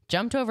 home,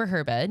 jumped over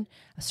her bed,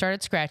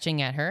 started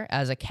scratching at her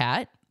as a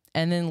cat,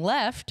 and then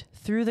left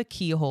through the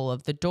keyhole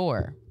of the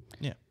door.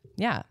 Yeah.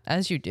 Yeah,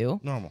 as you do.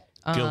 Normal.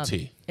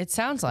 Guilty. It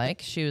sounds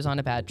like she was on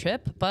a bad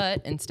trip,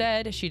 but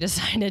instead she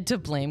decided to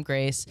blame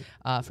Grace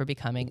for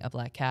becoming a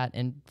black cat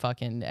and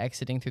fucking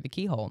exiting through the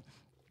keyhole.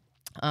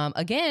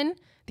 Again,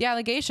 the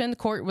allegation, the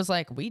court was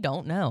like, we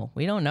don't know.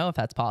 We don't know if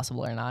that's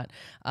possible or not.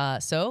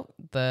 So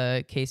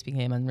the case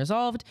became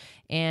unresolved.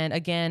 And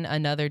again,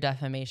 another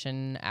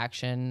defamation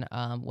action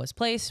was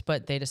placed,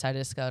 but they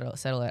decided to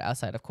settle it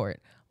outside of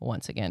court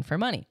once again for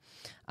money.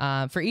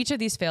 For each of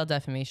these failed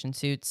defamation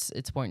suits,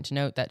 it's important to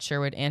note that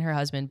Sherwood and her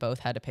husband both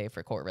had to pay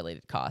for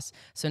court-related costs.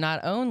 So not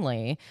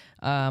only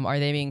are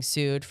they being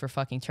sued for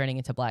fucking turning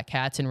into black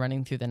cats and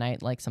running through the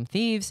night like some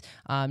thieves,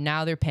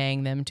 now they're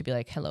paying them to be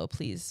like, hello,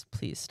 please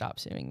stop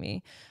suing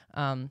me.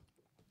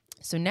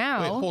 So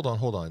now... Wait,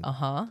 hold on.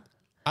 Uh-huh.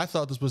 I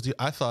thought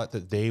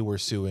that they were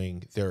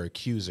suing their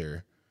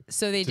accuser.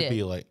 So they did. To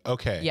be like,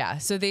 okay. Yeah.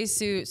 So they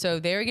sued. So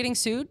they're getting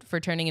sued for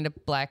turning into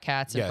black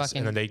cats. And fucking.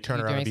 And then they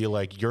turn around and be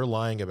like, "You're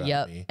lying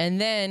about me."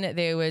 And then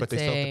they would. But they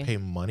still have to pay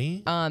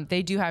money.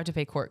 They do have to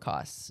pay court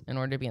costs in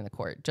order to be in the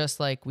court, just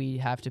like we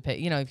have to pay.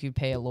 You know, if you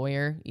pay a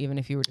lawyer, even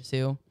if you were to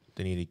sue.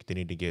 They need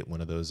to get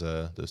one of those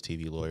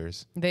TV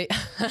lawyers. They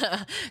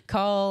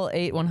call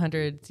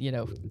 800. You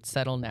know,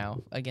 settle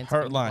now against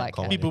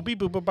Hotline. Beep boop beep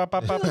boop boop bop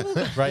bop bop.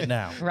 Right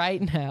now.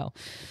 Right now.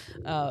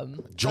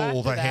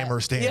 Joel the Hammer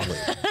Stanley.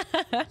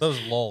 That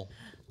was Lowell.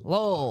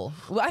 Lowell.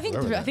 Well, I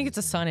think it's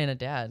a son and a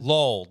dad.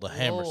 Lowell the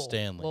Hammer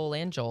Stanley. Lowell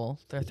and Joel.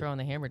 They're throwing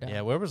the hammer down.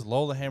 Yeah, where was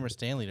Lowell the Hammer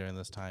Stanley during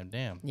this time?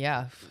 Damn.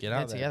 Yeah. Get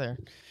out together.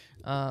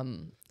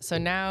 So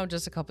now,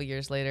 just a couple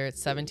years later,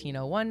 it's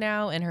 1701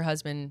 now, and her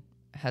husband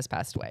has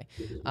passed away.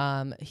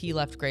 He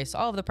left Grace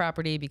all of the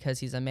property because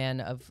he's a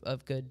man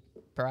of good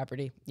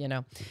property, you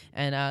know.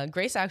 And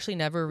Grace actually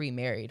never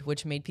remarried,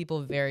 which made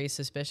people very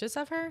suspicious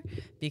of her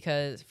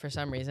because, for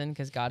some reason,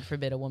 because God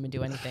forbid a woman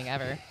do anything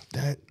ever.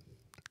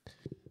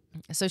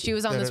 So she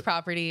was on this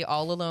property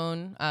all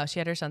alone. She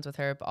had her sons with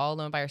her, but all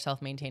alone by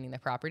herself, maintaining the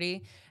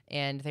property.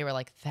 And they were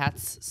like,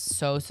 that's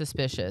so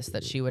suspicious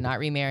that she would not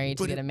remarry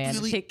to get a man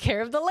to take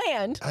care of the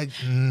land.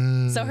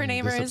 So her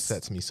neighbors... This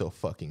upsets me so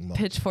fucking much.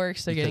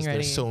 Pitchforks are getting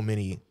ready.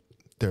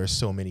 There are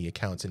so many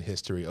accounts in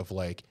history of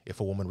like,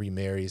 if a woman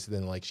remarries,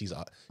 then like she's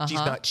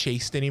not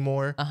chaste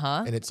anymore.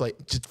 And it's like,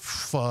 just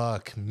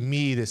fuck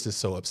me. This is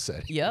so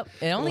upsetting. Yep.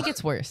 It only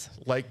gets worse.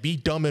 Like, be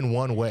dumb in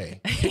one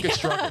way. Pick a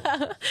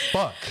struggle.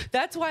 Fuck.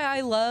 That's why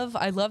I love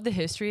the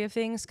history of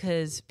things,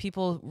 because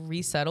people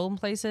resettle in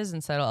places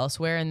and settle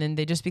elsewhere, and then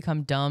they just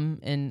become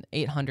dumb in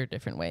 800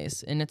 different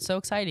ways. And it's so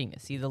exciting to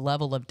see the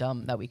level of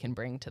dumb that we can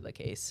bring to the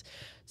case.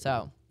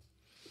 So,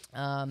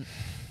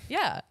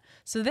 yeah.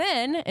 So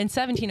then in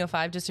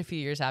 1705, just a few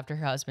years after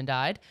her husband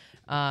died,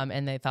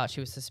 and they thought she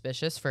was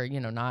suspicious for, you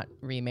know, not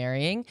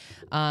remarrying,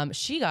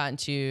 she got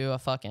into a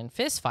fucking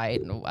fist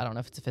fight. I don't know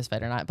if it's a fist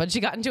fight or not, but she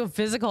got into a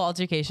physical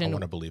altercation. I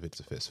want to believe it's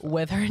a fist fight.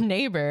 With her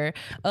neighbor,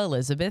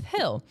 Elizabeth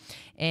Hill.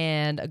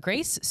 And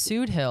Grace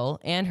sued Hill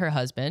and her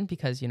husband,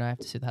 because, you know, I have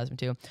to sue the husband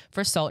too,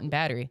 for assault and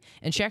battery.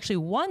 And she actually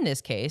won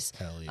this case.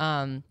 Hell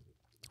yeah.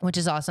 Which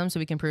is awesome. So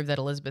we can prove that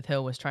Elizabeth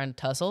Hill was trying to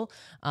tussle.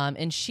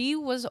 And she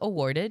was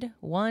awarded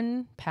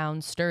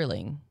 £1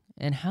 sterling.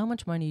 And how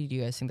much money do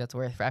you guys think that's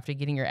worth for after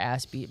getting your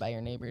ass beat by your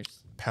neighbors?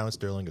 Pound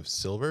sterling of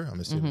silver? I'm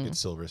assuming it's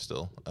silver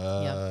still.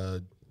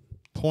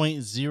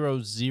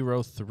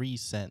 0.003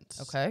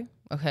 cents. Okay.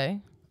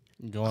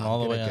 Going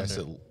all the way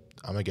under.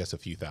 I'm going to guess a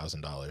few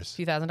 $1,000.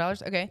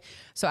 $1,000? Okay.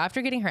 So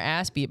after getting her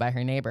ass beat by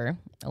her neighbor,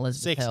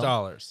 Elizabeth Hill,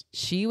 $6.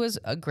 she was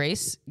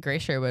Grace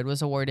Sherwood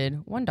was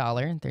awarded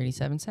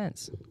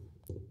 $1.37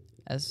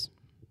 as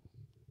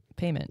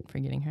payment for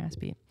getting her ass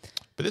beat.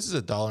 But this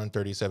is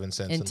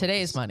 $1.37 in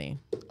today's money.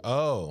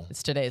 Oh.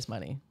 It's today's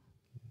money.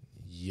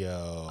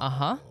 Yo.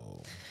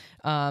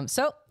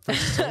 So for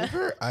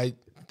silver,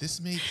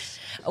 this makes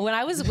when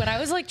I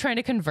was like trying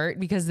to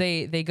convert, because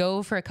they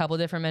go for a couple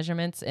different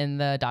measurements in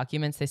the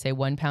documents. They say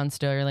 £1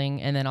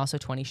 sterling and then also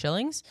 20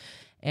 shillings,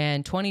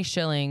 and 20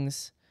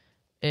 shillings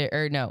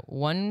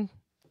 £1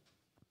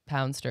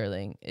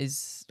 sterling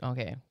is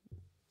okay.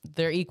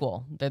 They're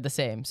equal. They're the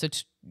same. So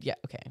yeah,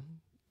 okay.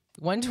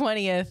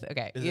 1/20th.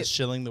 Okay. Is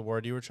shilling the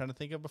word you were trying to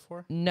think of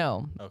before?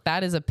 No, okay.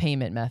 That is a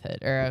payment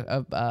method,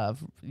 or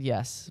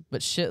yes,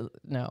 but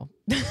no.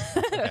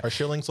 Are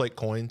shillings like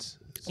coins?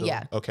 So,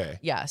 yeah. Okay.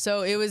 Yeah.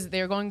 So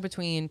they're going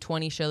between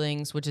 20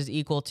 shillings, which is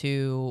equal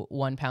to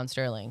 £1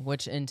 sterling,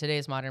 which in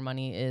today's modern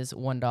money is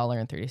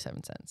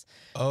 $1.37.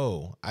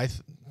 Oh, I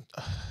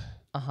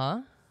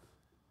thought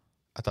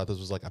this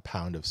was like a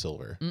pound of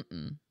silver.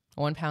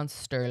 £1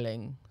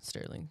 sterling.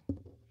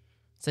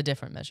 It's a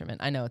different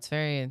measurement. I know,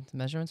 the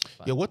measurements are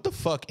fun. Yeah, what the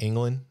fuck,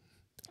 England?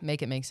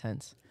 Make it make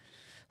sense.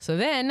 So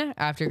then,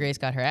 after Grace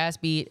got her ass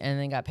beat and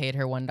then got paid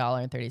her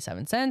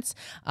 $1.37,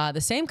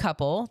 the same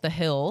couple, the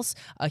Hills,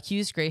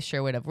 accused Grace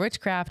Sherwood of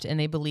witchcraft, and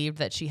they believed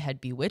that she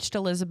had bewitched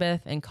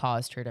Elizabeth and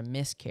caused her to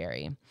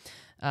miscarry.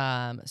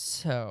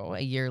 So a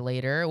year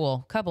later,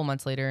 well, a couple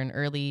months later, in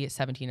early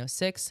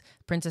 1706,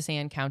 Princess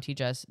Anne County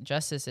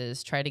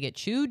justices tried to get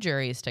two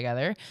juries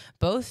together,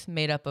 both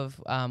made up of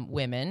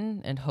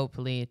women, and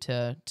hopefully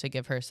to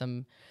give her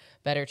some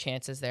better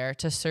chances there,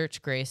 to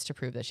search Grace to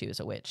prove that she was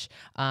a witch.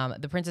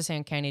 The Princess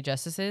Anne County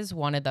justices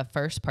wanted the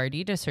first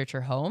party to search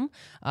her home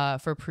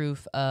for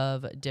proof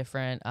of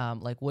different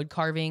like wood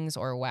carvings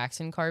or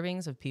waxen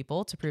carvings of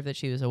people to prove that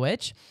she was a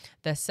witch.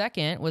 The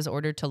second was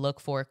ordered to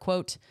look for,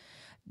 quote,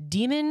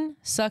 demon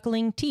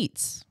suckling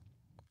teats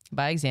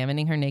by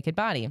examining her naked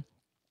body.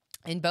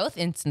 In both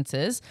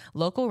instances,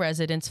 local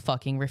residents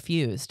fucking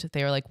refused.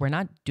 They were like, we're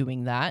not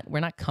doing that. We're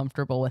not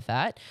comfortable with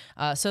that.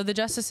 So the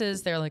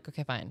justices, they're like,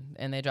 okay, fine.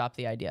 And they dropped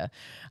the idea.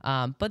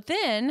 But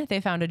then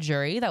they found a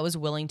jury that was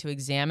willing to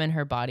examine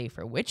her body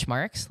for witch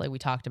marks, like we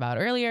talked about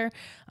earlier.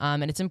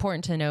 And it's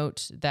important to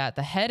note that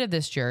the head of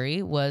this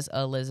jury was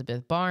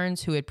Elizabeth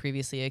Barnes, who had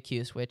previously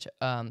accused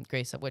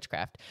Grace of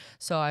witchcraft.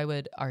 So I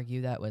would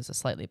argue that was a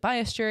slightly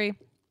biased jury.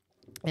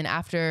 And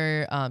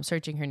after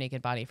searching her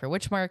naked body for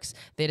witch marks,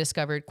 they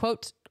discovered,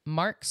 quote,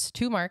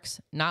 two marks,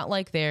 not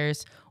like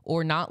theirs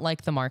or not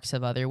like the marks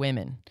of other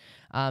women.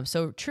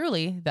 So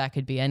truly, that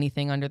could be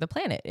anything under the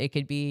planet. It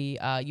could be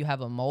you have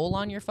a mole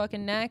on your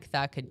fucking neck.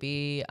 That could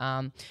be,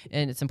 and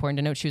it's important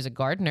to note she was a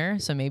gardener,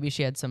 so maybe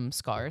she had some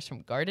scars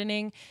from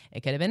gardening.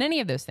 It could have been any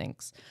of those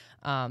things.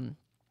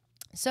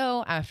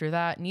 So after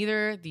that,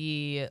 neither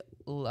the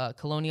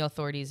colonial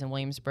authorities in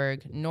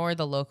Williamsburg nor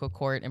the local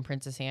court in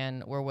Princess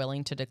Anne were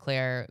willing to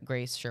declare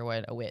Grace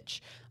Sherwood a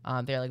witch.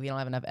 They're like, we don't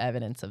have enough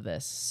evidence of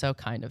this. So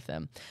kind of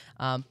them.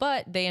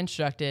 But they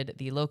instructed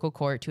the local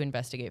court to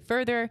investigate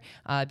further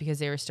because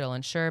they were still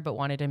unsure, but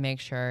wanted to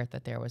make sure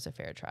that there was a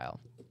fair trial.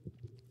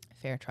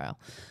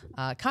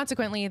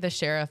 Consequently, the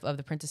sheriff of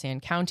the Princess Anne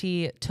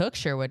County took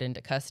Sherwood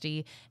into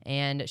custody,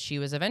 and she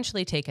was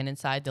eventually taken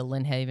inside the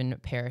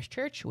Lynnhaven Parish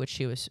Church, which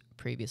she was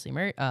previously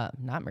married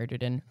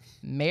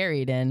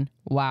in.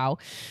 Wow.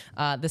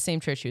 The same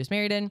church she was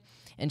married in.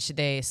 And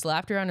they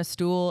slapped her on a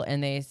stool,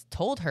 and they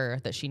told her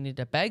that she needed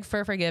to beg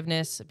for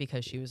forgiveness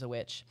because she was a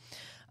witch.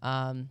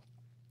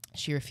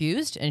 She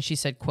refused, and she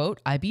said,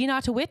 quote, I be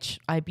not a witch,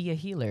 I be a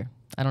healer.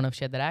 I don't know if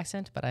she had that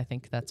accent, but I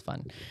think that's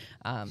fun.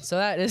 So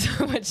that is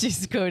what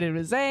she's quoted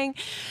as saying.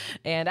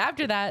 And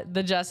after that,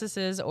 the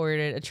justices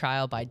ordered a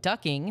trial by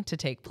ducking to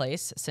take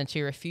place since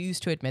she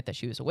refused to admit that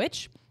she was a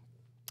witch.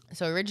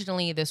 So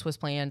originally, this was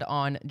planned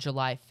on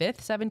July 5th,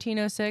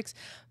 1706,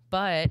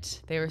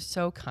 but they were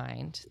so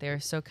kind. They were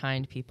so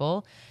kind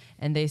people.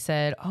 And they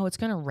said, oh, it's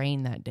going to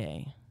rain that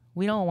day.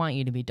 We don't want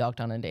you to be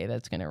ducked on a day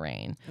that's going to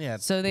rain. Yeah.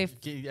 So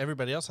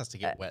everybody else has to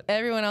get wet.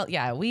 Everyone else.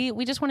 Yeah.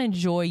 We just want to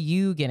enjoy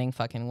you getting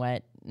fucking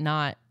wet,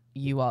 not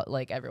you all,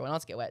 like everyone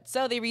else get wet.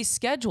 So they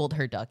rescheduled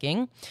her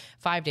ducking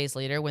 5 days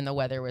later when the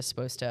weather was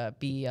supposed to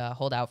be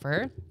hold out for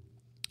her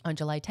on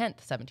July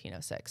 10th,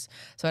 1706.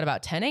 So at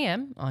about 10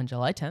 a.m. on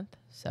July 10th,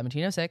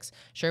 1706,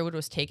 Sherwood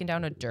was taken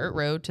down a dirt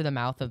road to the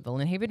mouth of the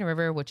Lynnhaven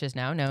River, which is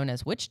now known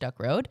as Witch Duck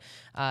Road,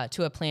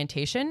 to a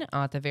plantation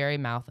at the very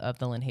mouth of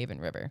the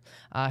Lynnhaven River.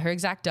 Her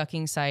exact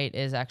ducking site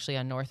is actually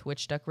on North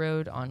Witch Duck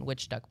Road on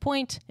Witch Duck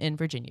Point in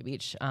Virginia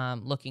Beach,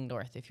 looking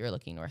north if you're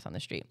looking north on the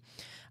street.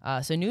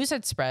 So news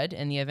had spread,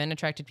 and the event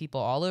attracted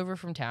people all over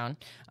from town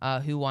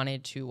who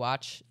wanted to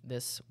watch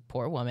this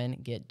poor woman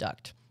get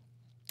ducked.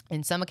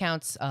 And some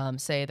accounts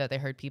say that they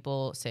heard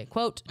people say,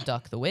 quote,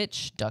 duck the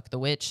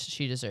witch,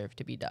 she deserved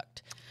to be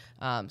ducked.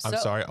 I'm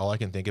sorry, all I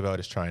can think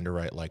about is trying to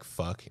write like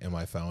fuck in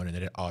my phone and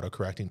then it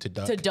auto-correcting to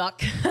duck. To duck.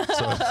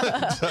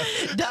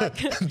 Duck.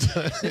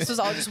 This was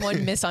all just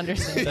one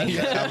misunderstanding.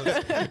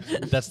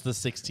 That's the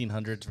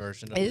 1600s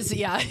version of it.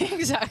 Yeah,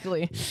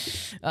 exactly.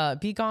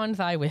 Be gone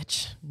thy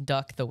witch,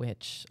 duck the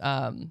witch.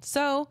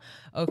 So,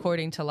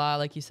 according to law,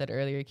 like you said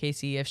earlier,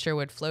 Casey, if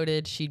Sherwood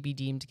floated, she'd be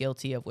deemed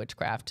guilty of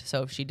witchcraft.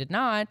 So if she did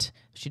not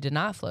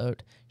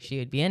float, she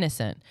would be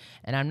innocent.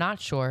 And I'm not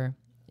sure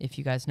if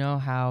you guys know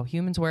how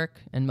humans work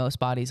in most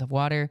bodies of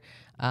water,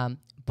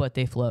 but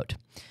they float.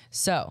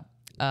 So,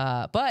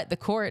 but the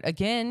court,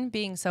 again,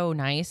 being so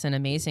nice and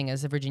amazing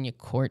as the Virginia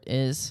court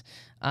is,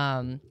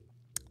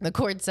 the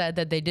court said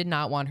that they did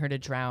not want her to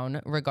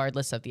drown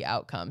regardless of the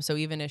outcome. So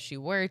even if she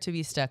were to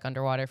be stuck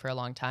underwater for a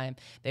long time,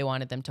 they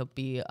wanted them to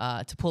be,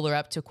 to pull her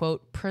up to,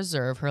 quote,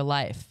 preserve her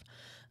life,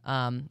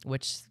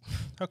 which...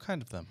 How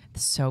kind of them.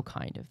 So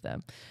kind of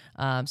them.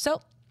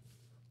 So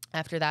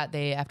after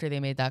they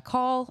made that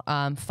call,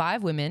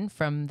 5 women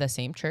from the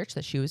same church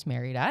that she was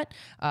married at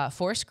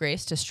forced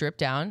Grace to strip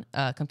down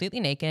completely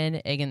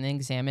naked and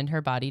examine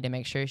her body to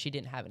make sure she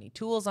didn't have any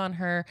tools on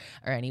her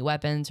or any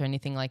weapons or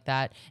anything like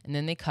that. And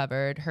then they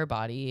covered her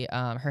body,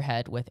 her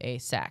head with a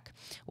sack.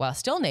 While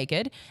still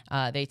naked,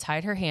 they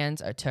tied her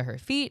hands to her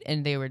feet,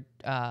 and they were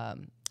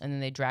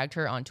then they dragged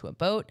her onto a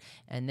boat.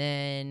 And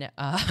then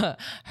her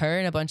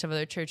and a bunch of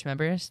other church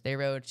members, they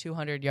rowed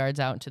 200 yards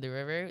out into the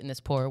river. And this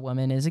poor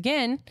woman is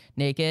again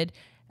naked,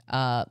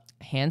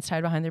 hands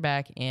tied behind their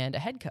back, and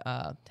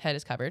a head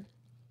is covered.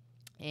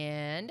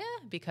 And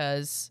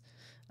because...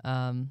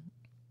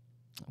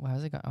 where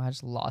was I going? Oh, I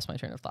just lost my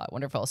train of thought.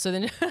 Wonderful. So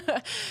then,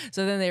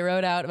 they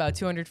rowed out about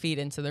 200 feet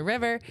into the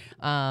river,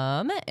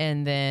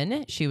 and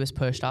then she was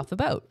pushed off the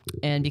boat.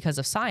 And because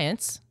of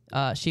science,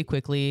 she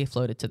quickly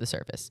floated to the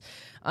surface.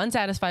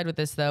 Unsatisfied with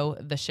this, though,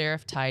 the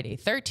sheriff tied a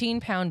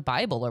 13-pound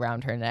Bible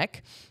around her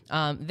neck.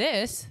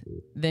 This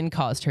then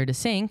caused her to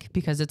sink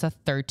because it's a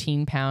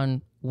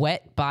 13-pound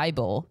wet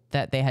Bible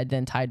that they had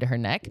then tied to her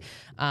neck.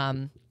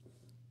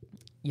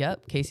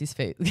 Yep, Casey's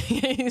face.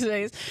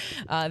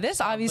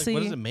 This obviously...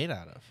 Like, what is it made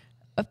out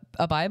of?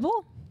 A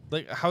Bible?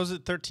 Like, how is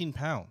it 13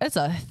 pounds? It's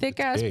a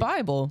thick-ass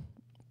Bible.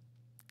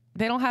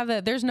 They don't have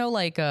that. There's no,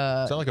 like...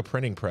 It's not like a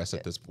printing press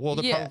at this...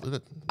 Well, yeah,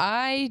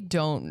 I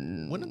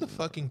don't... When did the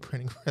fucking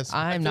printing press...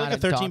 I'm not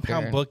like a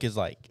 13-pound book is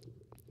like...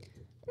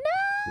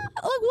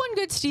 Like one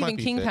good Stephen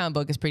King pound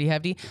book is pretty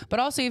hefty.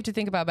 But also you have to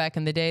think about back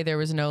in the day, there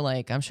was no,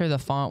 like... I'm sure the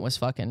font was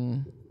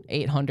fucking...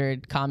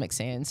 800 Comic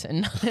Sans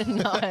and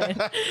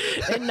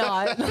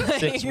not like,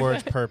 6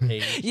 words per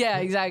page. Yeah,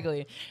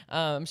 exactly.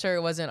 I'm sure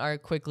it wasn't our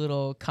quick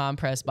little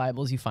compressed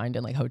Bibles you find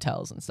in like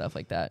hotels and stuff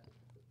like that.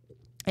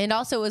 And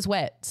also it was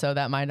wet, so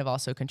that might have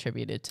also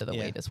contributed to the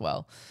weight as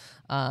well.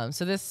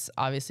 So this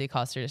obviously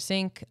caused her to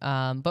sink.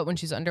 But when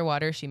she's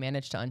underwater, she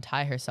managed to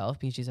untie herself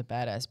because she's a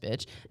badass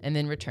bitch and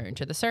then return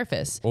to the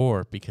surface.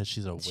 Or because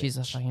she's a witch. She's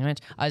a fucking witch.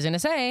 I was going to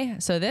say,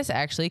 so this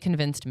actually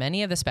convinced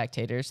many of the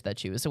spectators that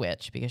she was a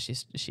witch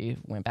because she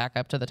went back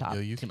up to the top. Yo,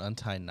 you can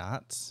untie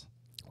knots?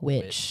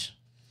 Witch.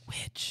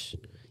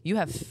 You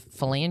have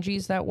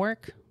phalanges that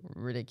work?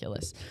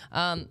 Ridiculous.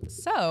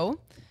 So...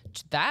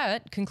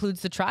 that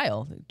concludes the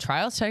trial. The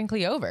trial's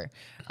technically over.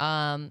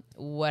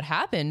 What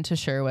happened to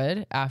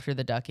Sherwood after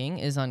the ducking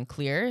is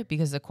unclear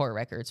because the court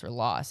records were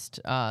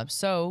lost.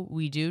 So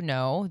we do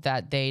know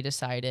that they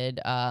decided,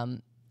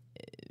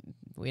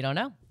 we don't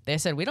know. They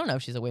said, we don't know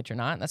if she's a witch or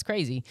not. That's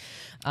crazy.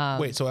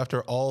 Wait, so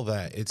after all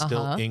that, it's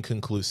still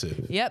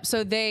inconclusive. Yep.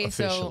 So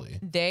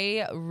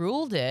they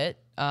ruled it.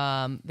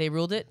 They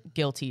ruled it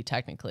guilty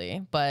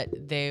technically, but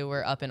they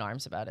were up in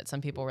arms about it.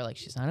 Some people were like,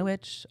 she's not a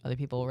witch. Other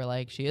people were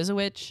like, she is a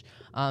witch.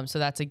 So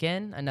that's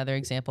again another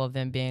example of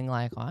them being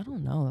like, oh, I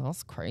don't know,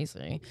 that's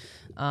crazy.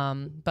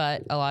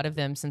 But a lot of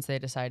them, since they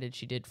decided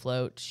she did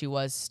float, she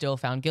was still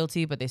found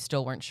guilty, but they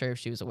still weren't sure if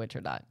she was a witch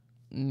or not.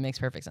 Makes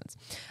perfect sense.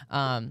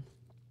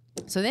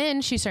 So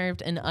then she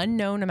served an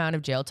unknown amount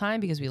of jail time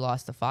because we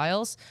lost the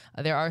files.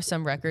 There are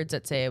some records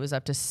that say it was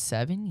up to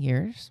 7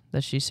 years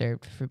that she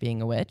served for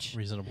being a witch.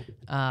 Reasonable.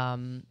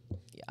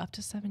 Up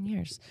to 7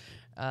 years.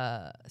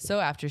 So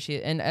after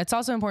and it's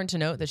also important to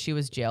note that she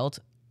was jailed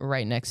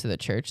right next to the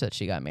church that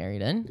she got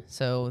married in.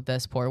 So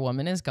this poor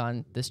woman has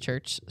gone this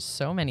church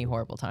so many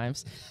horrible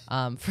times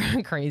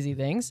for crazy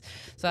things.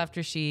 So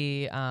after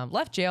she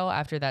left jail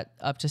after that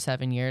up to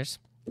 7 years,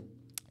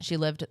 she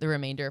lived the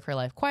remainder of her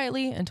life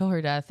quietly until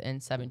her death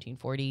in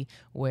 1740,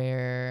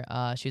 where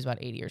she was about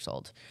 80 years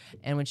old.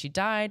 And when she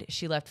died,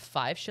 she left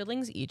 5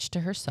 shillings each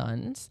to her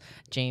sons,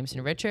 James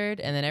and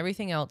Richard, and then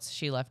everything else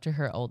she left to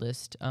her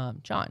oldest,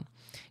 John.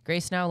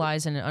 Grace now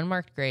lies in an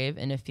unmarked grave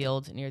in a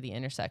field near the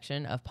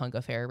intersection of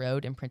Pungo Fair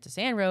Road and Princess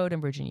Anne Road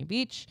in Virginia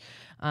Beach.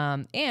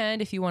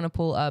 And if you want to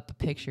pull up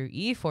picture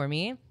E for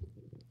me,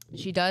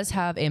 she does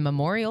have a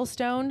memorial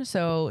stone,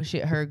 so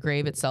her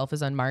grave itself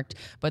is unmarked,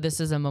 but this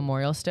is a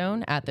memorial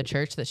stone at the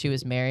church that she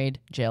was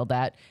married, jailed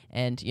at,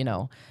 and,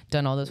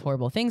 done all those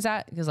horrible things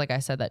at, because like I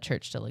said, that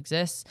church still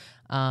exists.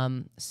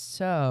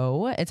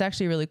 So it's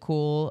actually really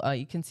cool.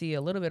 You can see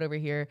a little bit over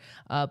here,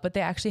 but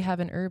they actually have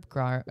an herb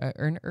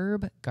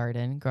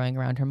garden growing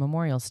around her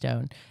memorial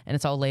stone, and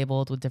it's all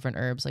labeled with different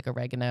herbs like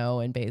oregano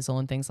and basil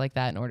and things like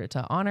that in order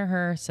to honor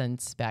her,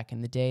 since back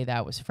in the day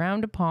that was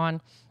frowned upon.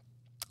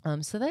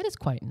 So that is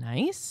quite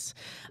nice.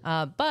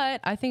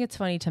 But I think it's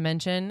funny to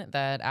mention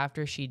that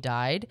after she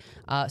died,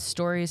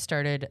 stories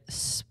started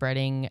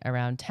spreading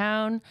around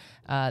town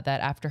that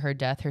after her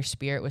death, her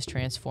spirit was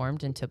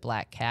transformed into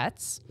black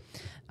cats.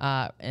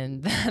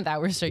 And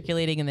that were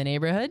circulating in the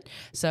neighborhood.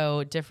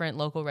 So different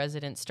local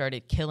residents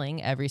started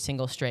killing every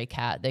single stray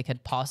cat they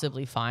could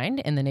possibly find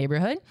in the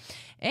neighborhood.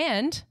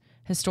 And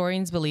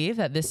historians believe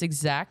that this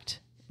exact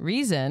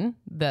reason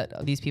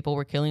that these people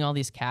were killing all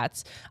these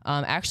cats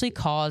actually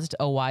caused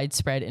a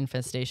widespread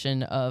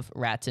infestation of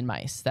rats and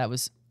mice that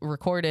was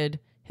recorded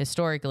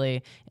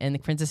historically in the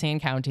Princess Anne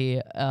County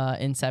in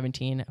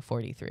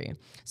 1743.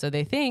 So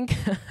they think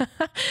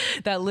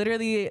that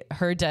literally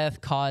her death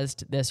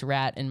caused this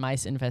rat and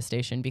mice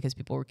infestation because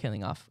people were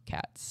killing off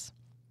cats.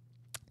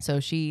 So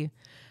she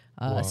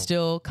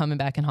still coming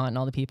back and haunting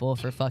all the people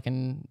for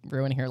fucking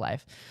ruining her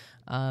life.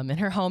 And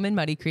her home in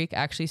Muddy Creek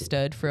actually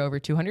stood for over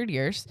 200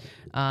 years.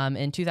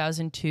 In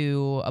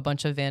 2002, a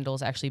bunch of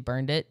vandals actually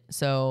burned it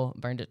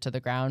to the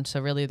ground.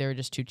 So really, there were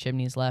just 2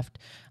 chimneys left,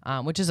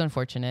 which is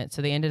unfortunate.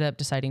 So they ended up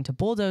deciding to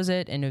bulldoze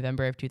it in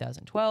November of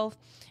 2012.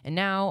 And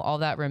now all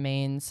that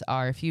remains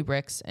are a few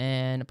bricks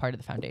and a part of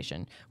the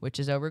foundation, which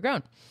is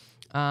overgrown.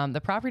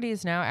 The property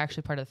is now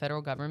actually part of the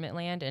federal government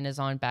land and is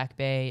on Back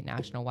Bay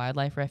National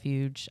Wildlife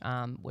Refuge,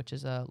 which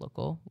is a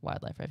local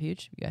wildlife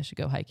refuge. You guys should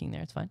go hiking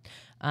there. It's fun.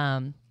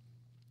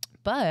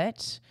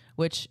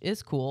 Which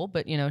is cool,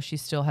 but she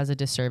still has a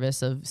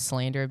disservice of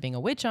slander of being a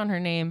witch on her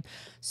name.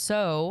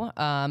 So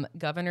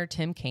Governor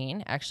Tim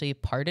Kaine actually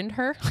pardoned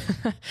her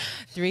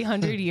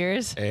 300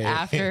 years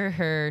after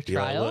her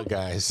trial. Look,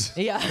 guys.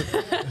 Yeah.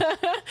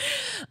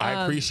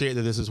 I appreciate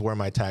that this is where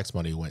my tax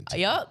money went to.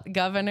 Yep.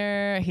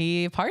 Governor,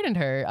 he pardoned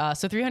her.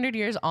 So 300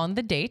 years on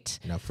the date.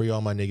 Now free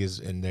all my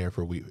niggas in there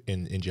for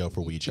in jail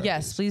for weed charges.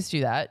 Yes, please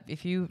do that.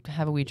 If you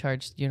have a weed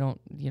charge, you don't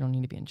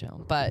need to be in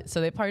jail. But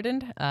so they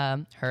pardoned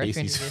her 300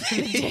 years to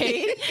the date.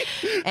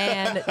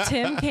 And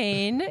Tim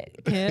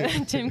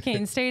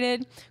Kaine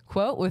stated,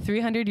 quote, "With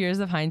 300 years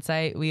of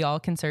hindsight, we all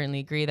can certainly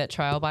agree that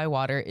trial by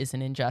water is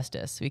an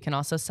injustice. We can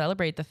also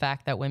celebrate the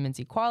fact that women's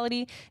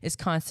equality is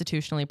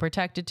constitutionally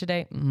protected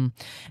today,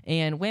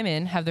 and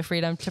women have the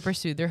freedom to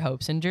pursue their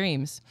hopes and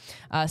dreams."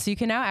 So you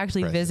can now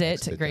actually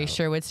visit Grace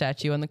Sherwood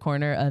statue on the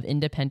corner of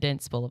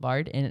Independence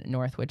Boulevard in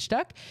North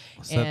Witchduck.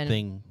 What's that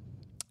thing?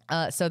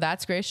 So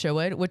that's Grace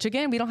Sherwood, which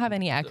again, we don't have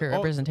any accurate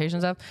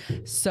representations of.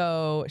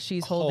 So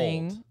she's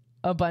holding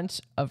a bunch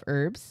of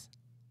herbs,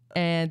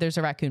 and there's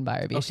a raccoon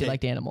by her because she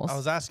liked animals. I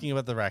was asking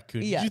about the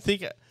raccoon. Yeah. Did you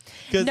think?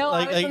 No,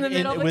 I was in the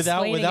middle of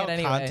explaining without it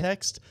anyway.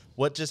 context,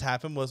 what just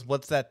happened was,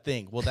 what's that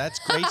thing? Well, that's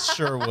Grace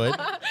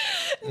Sherwood.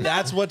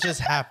 That's what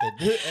just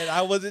happened, and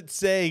I wasn't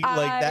saying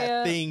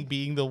that thing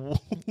being the woman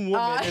in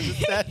the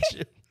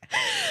statue.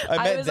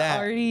 I was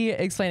already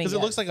explaining because it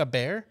looks like a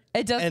bear.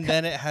 It does, and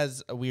then it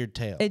has a weird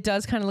tail. It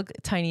does kind of look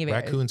tiny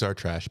bears. Raccoons are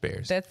trash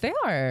bears. That they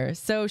are.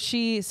 So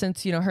she,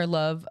 since her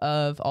love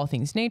of all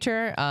things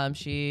nature,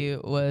 she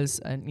was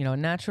a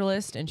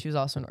naturalist, and she was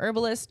also an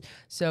herbalist.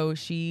 So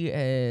she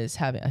has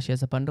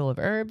a bundle of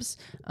herbs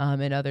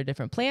and other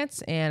different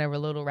plants, and a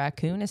little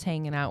raccoon is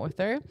hanging out with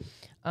her.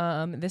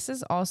 This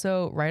is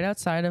also right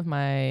outside of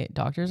my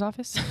doctor's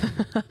office.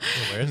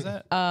 Where is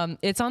that?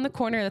 It's on the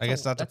corner.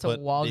 That's a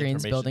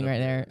Walgreens building right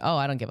there. Oh,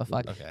 I don't give a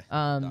fuck. Okay.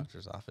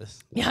 Doctor's office.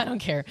 Yeah, I don't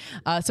care.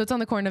 So it's on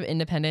the corner of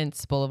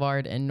Independence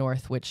Boulevard and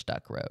North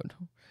Witchduck Road.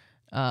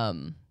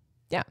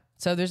 Yeah.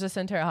 So there's a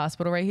Centera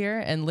Hospital right here,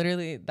 and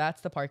literally that's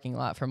the parking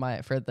lot for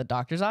the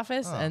doctor's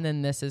office, and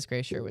then this is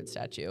Grace Sherwood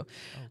statue.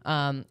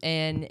 And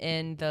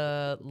in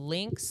the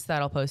links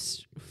that I'll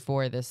post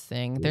for this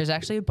thing, there's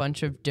actually a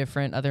bunch of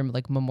different other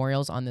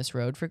memorials on this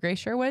road for Grace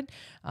Sherwood.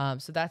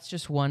 So that's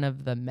just one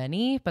of the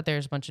many, but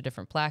there's a bunch of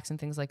different plaques and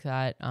things like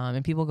that,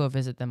 and people go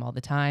visit them all the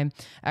time.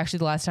 Actually,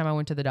 the last time I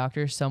went to the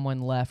doctor,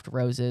 someone left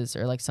roses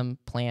or some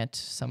plant,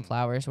 some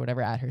flowers, or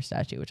whatever at her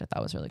statue, which I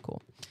thought was really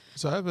cool.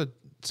 So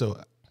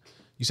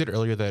you said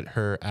earlier that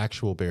her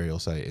actual burial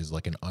site is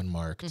an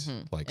unmarked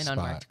spot.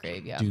 Unmarked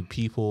grave, yeah. Do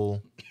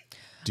people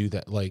do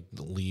that?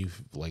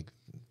 Leave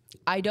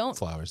I don't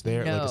flowers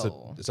there?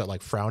 know. Is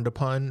that frowned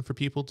upon for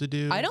people to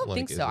do? I don't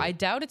think so. I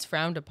doubt it's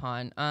frowned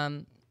upon.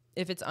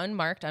 If it's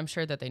unmarked, I'm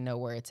sure that they know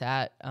where it's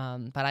at.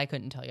 But I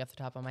couldn't tell you off the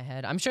top of my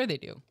head. I'm sure they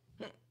do.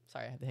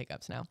 Sorry, I have the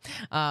hiccups now.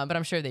 But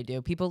I'm sure they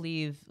do. People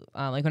leave,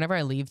 whenever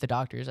I leave the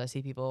doctors, I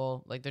see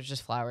people, there's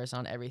just flowers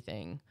on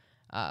everything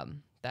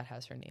that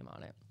has her name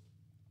on it.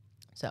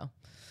 So,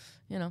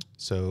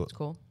 it's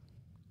cool.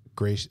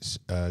 Grace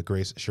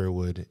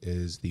Sherwood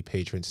is the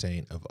patron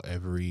saint of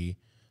every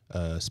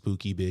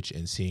spooky bitch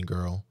and scene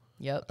girl.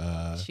 Yep.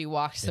 She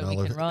walks so we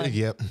can run.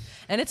 Yep.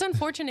 And it's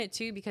unfortunate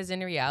too, because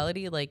in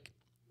reality,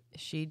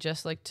 she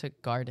just liked to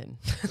garden.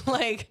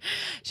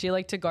 She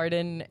liked to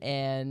garden,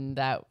 and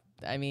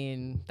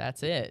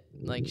that's it.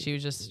 She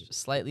was just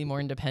slightly more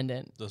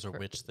independent. Those are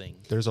witch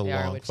things. There's a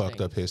long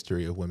fucked up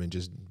history of women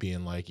just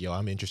being yo,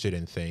 I'm interested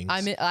in things.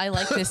 I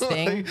like this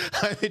thing.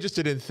 I'm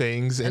interested in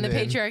things. And the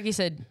patriarchy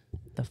said,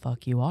 the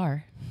fuck you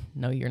are.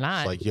 No, you're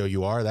not. It's yo,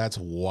 you are? That's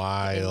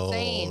wild.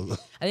 Insane.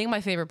 I think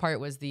my favorite part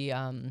was the,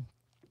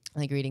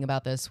 reading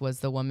about this was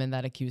the woman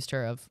that accused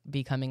her of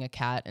becoming a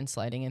cat and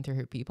sliding in through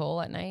her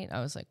peephole at night. I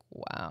was like,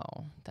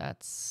 wow,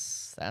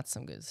 that's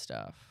some good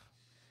stuff.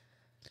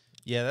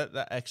 Yeah,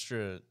 that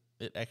extra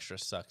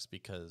sucks,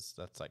 because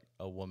that's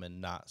a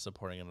woman not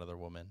supporting another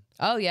woman.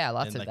 Oh yeah,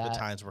 lots of that. And the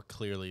times where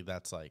clearly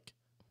that's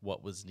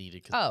what was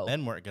needed, because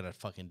men weren't gonna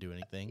fucking do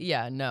anything.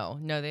 Yeah, no,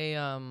 they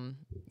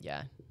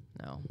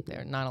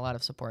there's not a lot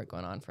of support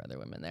going on for other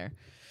women there,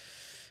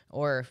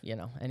 or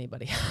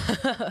anybody.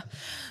 But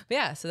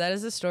yeah, so that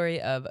is the story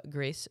of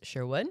Grace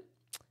Sherwood.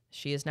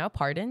 She is now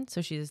pardoned,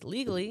 so she is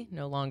legally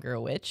no longer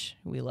a witch.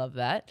 We love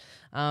that.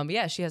 But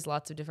yeah, she has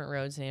lots of different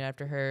roads named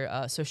after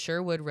her. So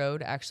Sherwood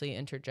Road actually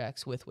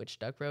interjects with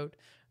Witchduck Road.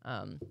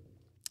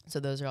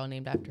 So those are all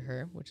named after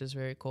her, which is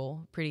very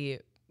cool. Pretty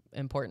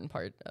important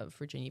part of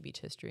Virginia Beach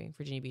history,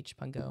 Virginia Beach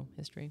Pungo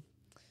history.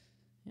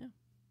 Yeah.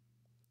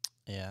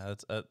 Yeah,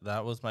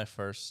 that was my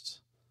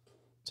first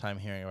time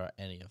hearing about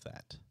any of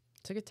that.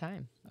 It's a good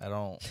time. I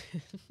don't.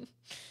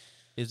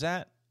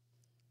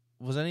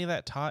 Was any of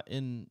that taught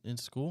in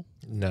school?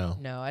 No.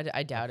 No,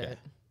 I doubt it.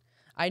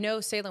 I know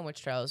Salem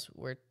witch trials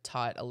were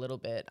taught a little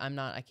bit.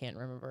 I can't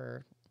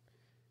remember.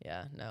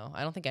 Yeah, no,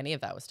 I don't think any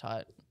of that was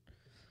taught.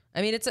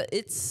 I mean,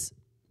 it's.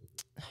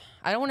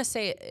 I don't want to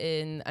say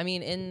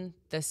in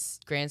this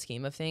grand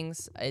scheme of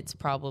things, it's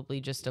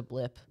probably just a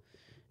blip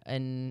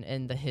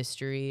in the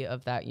history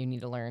of that you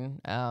need to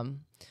learn.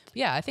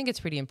 Yeah, I think it's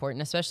pretty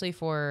important, especially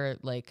for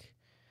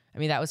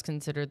that was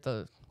considered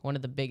one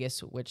of the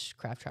biggest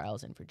witchcraft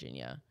trials in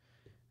Virginia.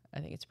 I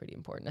think it's pretty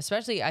important.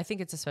 I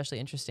think it's especially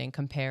interesting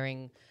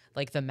comparing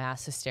the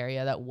mass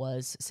hysteria that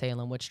was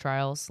Salem witch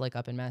trials,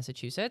 up in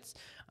Massachusetts,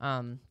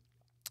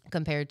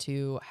 compared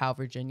to how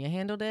Virginia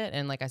handled it.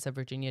 And like I said,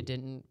 Virginia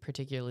didn't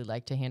particularly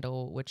like to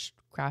handle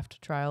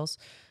witchcraft trials.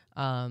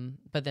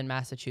 But then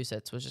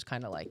Massachusetts was just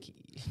kind of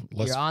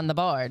you're on the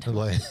board. All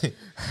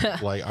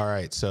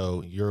right,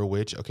 so you're a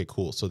witch. Okay,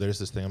 cool. So there's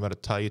this thing I'm about to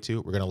tie you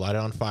to. We're going to light it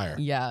on fire.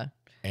 Yeah.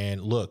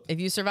 And look. If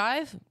you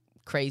survive,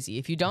 crazy.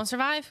 If you don't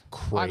survive,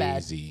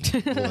 crazy. If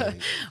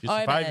you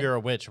survive, you're a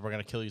witch. We're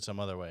going to kill you some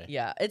other way.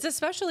 Yeah. It's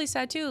especially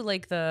sad too.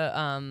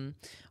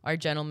 Our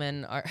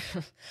gentleman,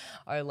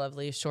 our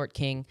lovely short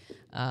king,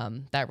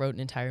 that wrote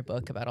an entire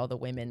book about all the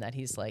women that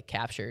he's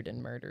captured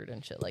and murdered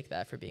and shit like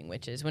that for being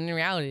witches. When in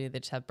reality, they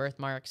just have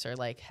birthmarks or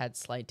had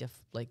slight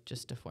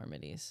just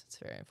deformities. It's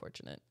very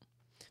unfortunate.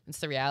 It's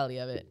the reality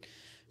of it.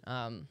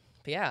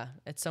 But yeah,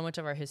 it's so much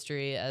of our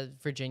history as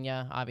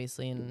Virginia,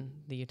 obviously, in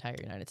the entire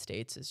United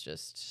States is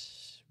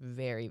just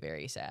very,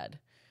 very sad.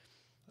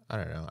 I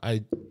don't know.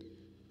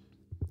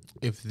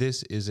 If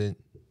this isn't,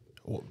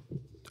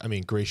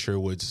 Grace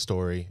Sherwood's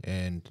story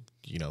and,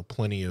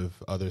 plenty of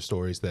other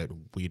stories that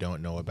we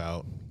don't know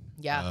about.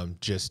 Yeah.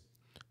 Just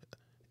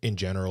in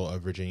general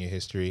of Virginia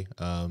history.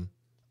 I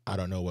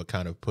don't know what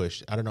kind of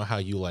push. I don't know how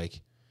you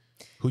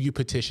who you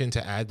petition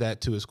to add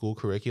that to a school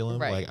curriculum.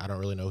 Right. I don't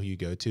really know who you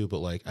go to,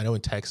 but I know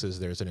in Texas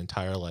there's an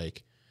entire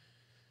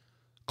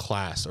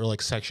class or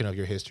section of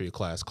your history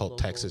class called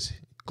Texas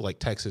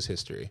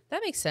history.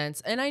 That makes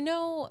sense. And I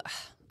know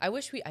I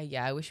wish we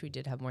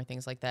did have more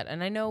things like that.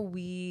 And I know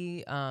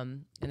we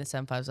in the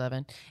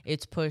 757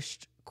 it's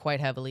pushed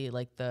quite heavily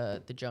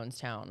the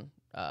Jonestown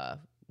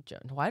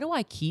why do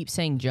I keep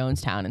saying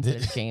Jonestown instead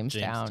of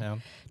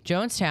Jamestown?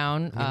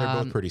 Jonestown.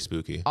 They're both pretty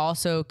spooky.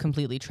 Also,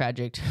 completely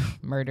tragic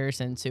murders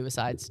and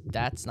suicides.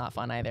 That's not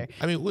fun either.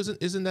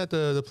 Isn't that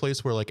the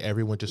place where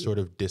everyone just sort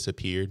of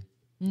disappeared?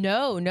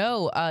 No.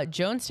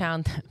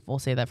 Jonestown. We'll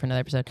save that for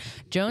another episode.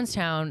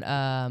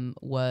 Jonestown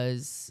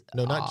was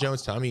not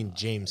Jonestown. I mean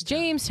Jamestown.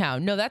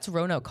 Jamestown. No, that's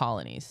Roanoke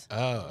colonies.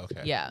 Oh,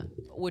 okay. Yeah,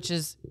 which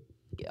is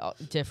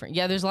different.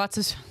 Yeah, there's lots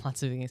of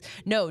things.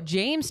 No,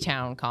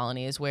 Jamestown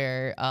colony is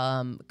where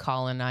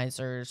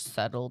colonizers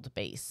settled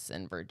base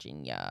in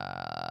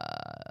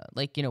Virginia,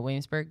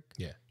 Williamsburg.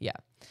 Yeah.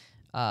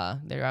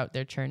 They're out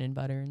there churning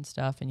butter and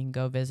stuff, and you can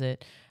go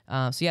visit.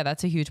 So yeah,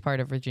 that's a huge part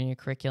of Virginia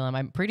curriculum.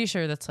 I'm pretty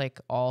sure that's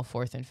all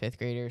 4th and 5th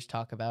graders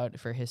talk about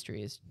for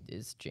history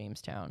is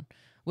Jamestown,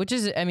 which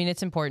is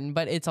it's important,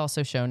 but it's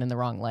also shown in the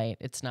wrong light.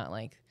 It's not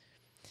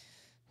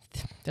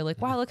they're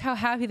wow, look how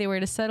happy they were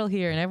to settle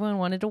here and everyone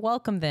wanted to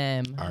welcome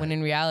them. When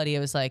in reality, it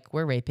was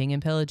we're raping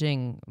and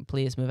pillaging.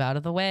 Please move out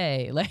of the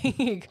way.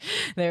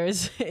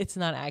 It's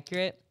not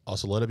accurate.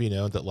 Also, let it be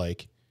known that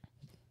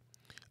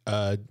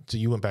so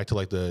you went back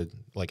to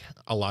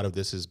a lot of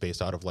this is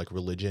based out of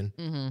religion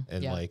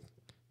and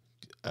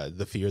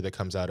the fear that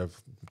comes out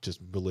of just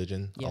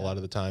religion a lot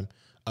of the time.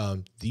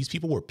 These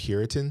people were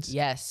Puritans.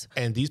 Yes.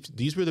 And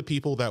these were the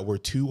people that were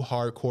too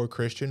hardcore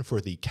Christian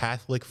for the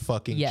Catholic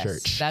fucking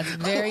church. That's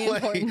very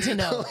important to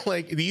know.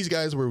 These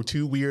guys were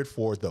too weird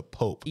for the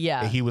Pope.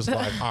 Yeah. And he was all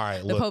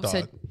right, look, Pope dog.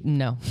 said,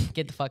 no,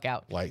 get the fuck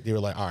out. They were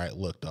all right,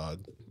 look,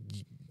 dog.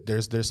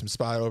 There's some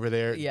spot over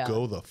there. Yeah.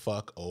 Go the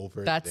fuck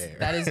over there.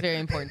 That is very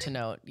important to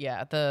note.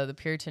 Yeah. The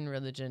Puritan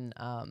religion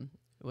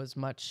was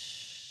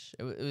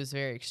it was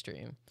very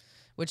extreme,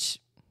 which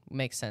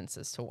makes sense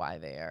as to why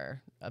they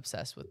are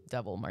obsessed with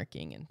devil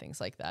marking and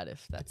things like that,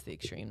 if that's the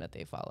extreme that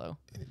they follow.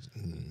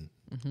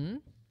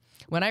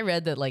 When I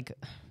read that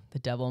the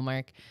devil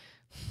mark,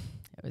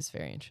 it was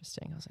very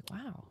interesting. I was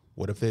wow.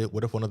 What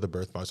if one of the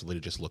birthmarks literally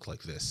just looked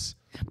like this?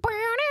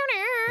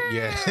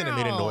 Yeah, and it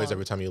made a noise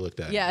every time you looked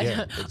at it. Yeah,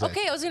 exactly.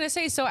 Okay, I was gonna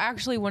say, so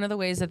actually one of the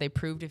ways that they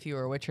proved if you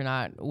were a witch or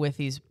not with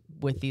these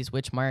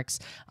witch marks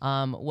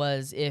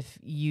was if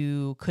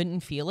you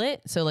couldn't feel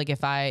it. So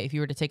if you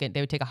were to take it,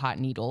 they would take a hot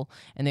needle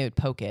and they would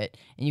poke it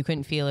and you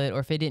couldn't feel it, or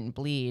if it didn't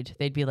bleed,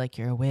 they'd be like,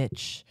 you're a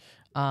witch.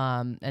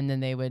 And then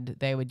they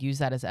would use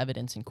that as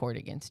evidence in court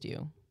against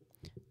you.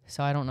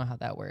 So I don't know how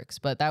that works,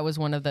 but that was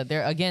one of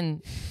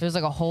there's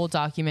a whole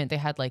document. They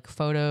had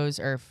photos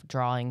or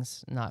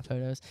drawings, not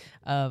photos,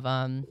 of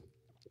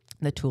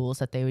the tools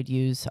that they would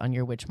use on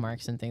your witch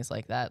marks and things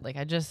like that.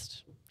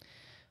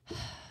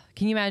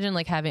 can you imagine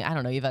like having, I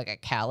don't know, you have like a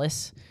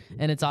callus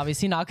and it's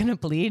obviously not going to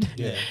bleed.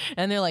 Yeah.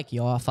 And they're like,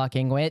 you're a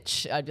fucking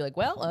witch. I'd be like,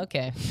 well,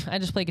 okay. I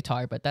just play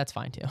guitar, but that's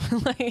fine too.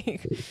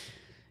 Like,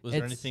 was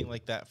there anything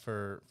like that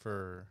for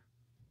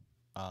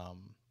I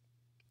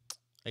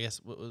guess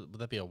would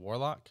that be a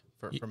warlock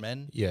for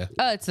men? Yeah.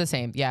 It's the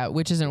same. Yeah,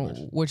 witches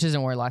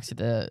and warlocks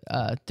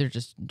they're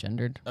just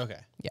gendered. Okay.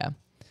 Yeah.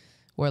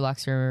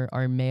 Warlocks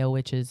are male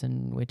witches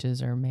and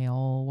witches are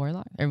male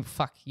warlocks. Or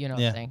fuck, you know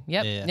what I'm saying.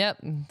 Yep. Yeah. Yep.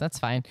 That's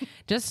fine.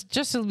 Just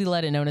so we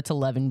let it known it's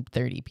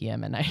 11:30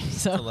 p.m. at night.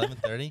 So It's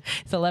 11:30?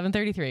 It's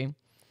 11:33.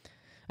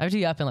 I have to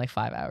be up in like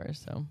 5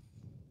 hours, so.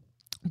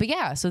 But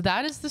yeah, so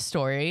that is the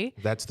story.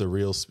 That's the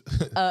real.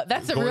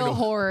 That's the real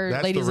horror,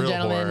 ladies and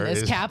gentlemen,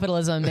 is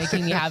capitalism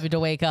making me happy to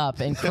wake up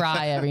and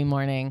cry every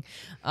morning.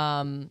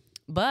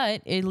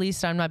 But at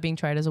least I'm not being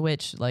tried as a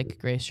witch like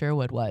Grace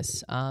Sherwood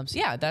was. So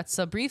yeah, that's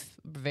a brief,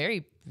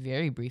 very,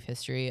 very brief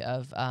history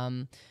of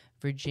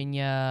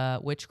Virginia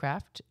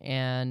witchcraft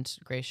and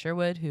Grace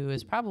Sherwood, who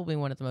is probably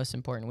one of the most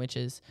important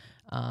witches.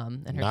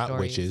 And her not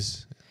stories.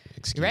 Witches.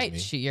 Excuse right.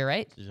 me. You're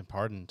right. She's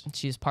pardoned.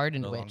 She's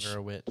pardoned No witch. longer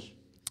a witch.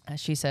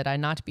 She said, "I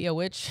not be a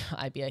witch,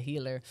 I be a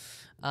healer."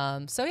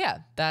 So yeah,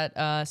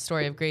 that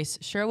story of Grace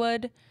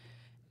Sherwood.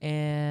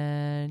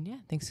 And yeah,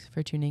 thanks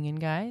for tuning in,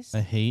 guys.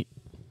 I hate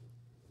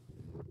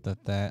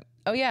that.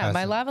 Oh yeah,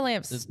 my lava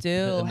lamp it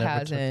still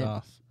never took hasn't.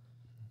 off.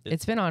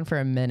 It's been on for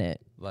a minute.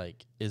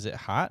 Like, is it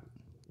hot?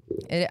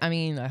 I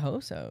mean, I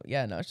hope so.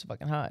 Yeah, no, it's just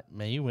fucking hot.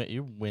 Man, you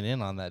went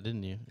in on that,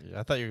 didn't you?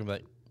 I thought you were gonna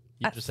be like,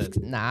 you just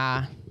said,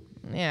 nah.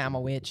 Yeah, I'm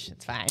a witch.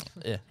 It's fine.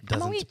 Yeah,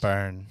 doesn't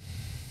burn.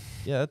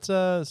 Yeah,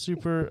 that's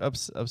super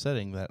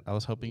upsetting. That I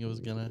was hoping it was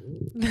gonna.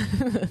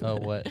 Oh,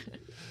 what?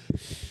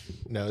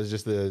 No, it's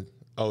just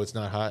it's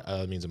not hot.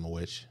 It means I'm a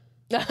witch.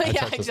 Yeah,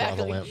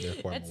 exactly. Lamp,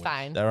 therefore It's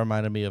fine. That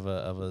reminded me of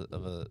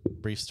a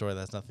brief story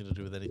that's nothing to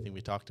do with anything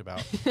we talked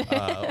about.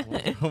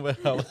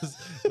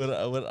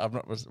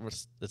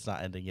 It's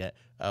not ending yet.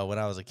 When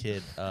I was a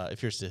kid,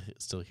 if you're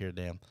still here,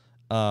 damn.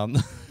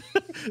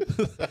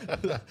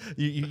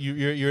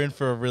 You're in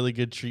for a really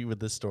good treat with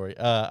this story.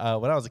 When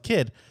I was a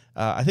kid,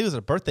 I think it was at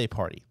a birthday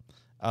party,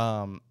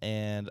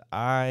 and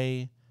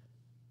I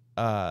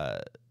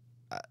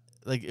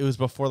like it was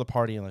before the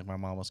party, and like my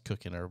mom was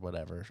cooking or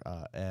whatever,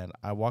 and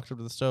I walked up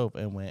to the stove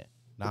and went,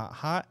 not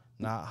hot,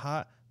 not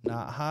hot,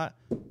 not hot.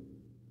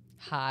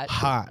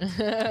 Hot.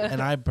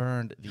 And I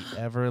burned the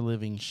ever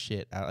living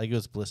shit out. Like it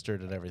was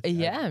blistered and everything.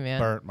 Yeah, man.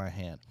 Burnt my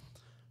hand.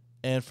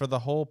 And for the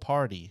whole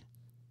party,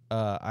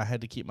 I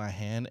had to keep my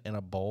hand in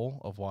a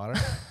bowl of water.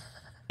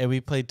 And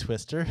we played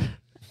Twister.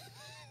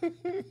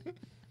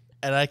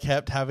 And I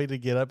kept having to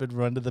get up and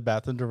run to the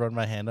bathroom to run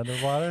my hand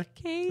underwater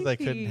because I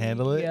couldn't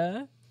handle it.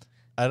 Yeah.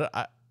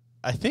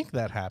 I think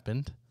that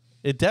happened.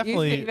 It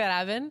definitely. You think that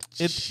happened?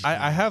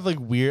 I have like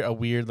a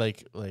weird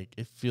like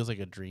it feels like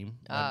a dream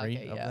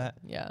memory of that.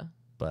 Yeah.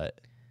 But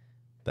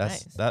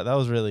that's Nice. that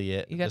was really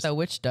it. You got that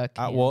witch duck.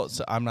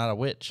 So I'm not a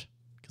witch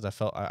because I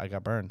felt I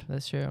got burned.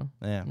 That's true.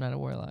 Yeah. I'm not a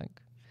warlock.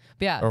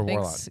 But yeah, Or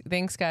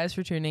thanks guys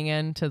for tuning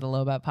in to the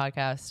LOWBAT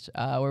podcast,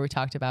 where we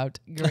talked about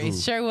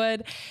Grace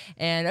Sherwood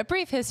and a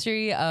brief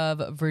history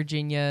of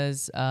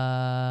Virginia's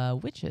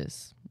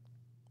witches.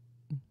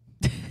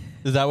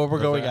 Is that what we're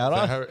going out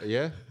on?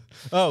 Yeah.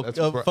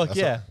 Fuck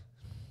yeah.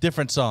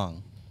 Different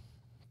song.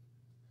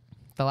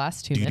 The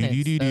last 2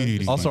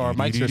 minutes. Also, our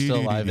mics are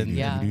still live.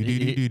 Yeah.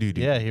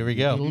 Yeah, here we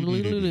go.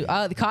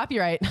 The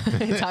copyright,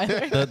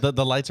 Tyler.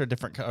 The lights are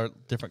different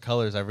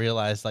colors. I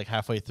realized like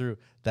halfway through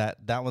that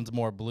one's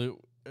more blue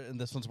and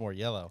this one's more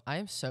yellow. I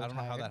am so I don't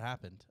know how tired. that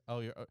happened.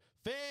 Oh, you're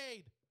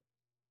fade.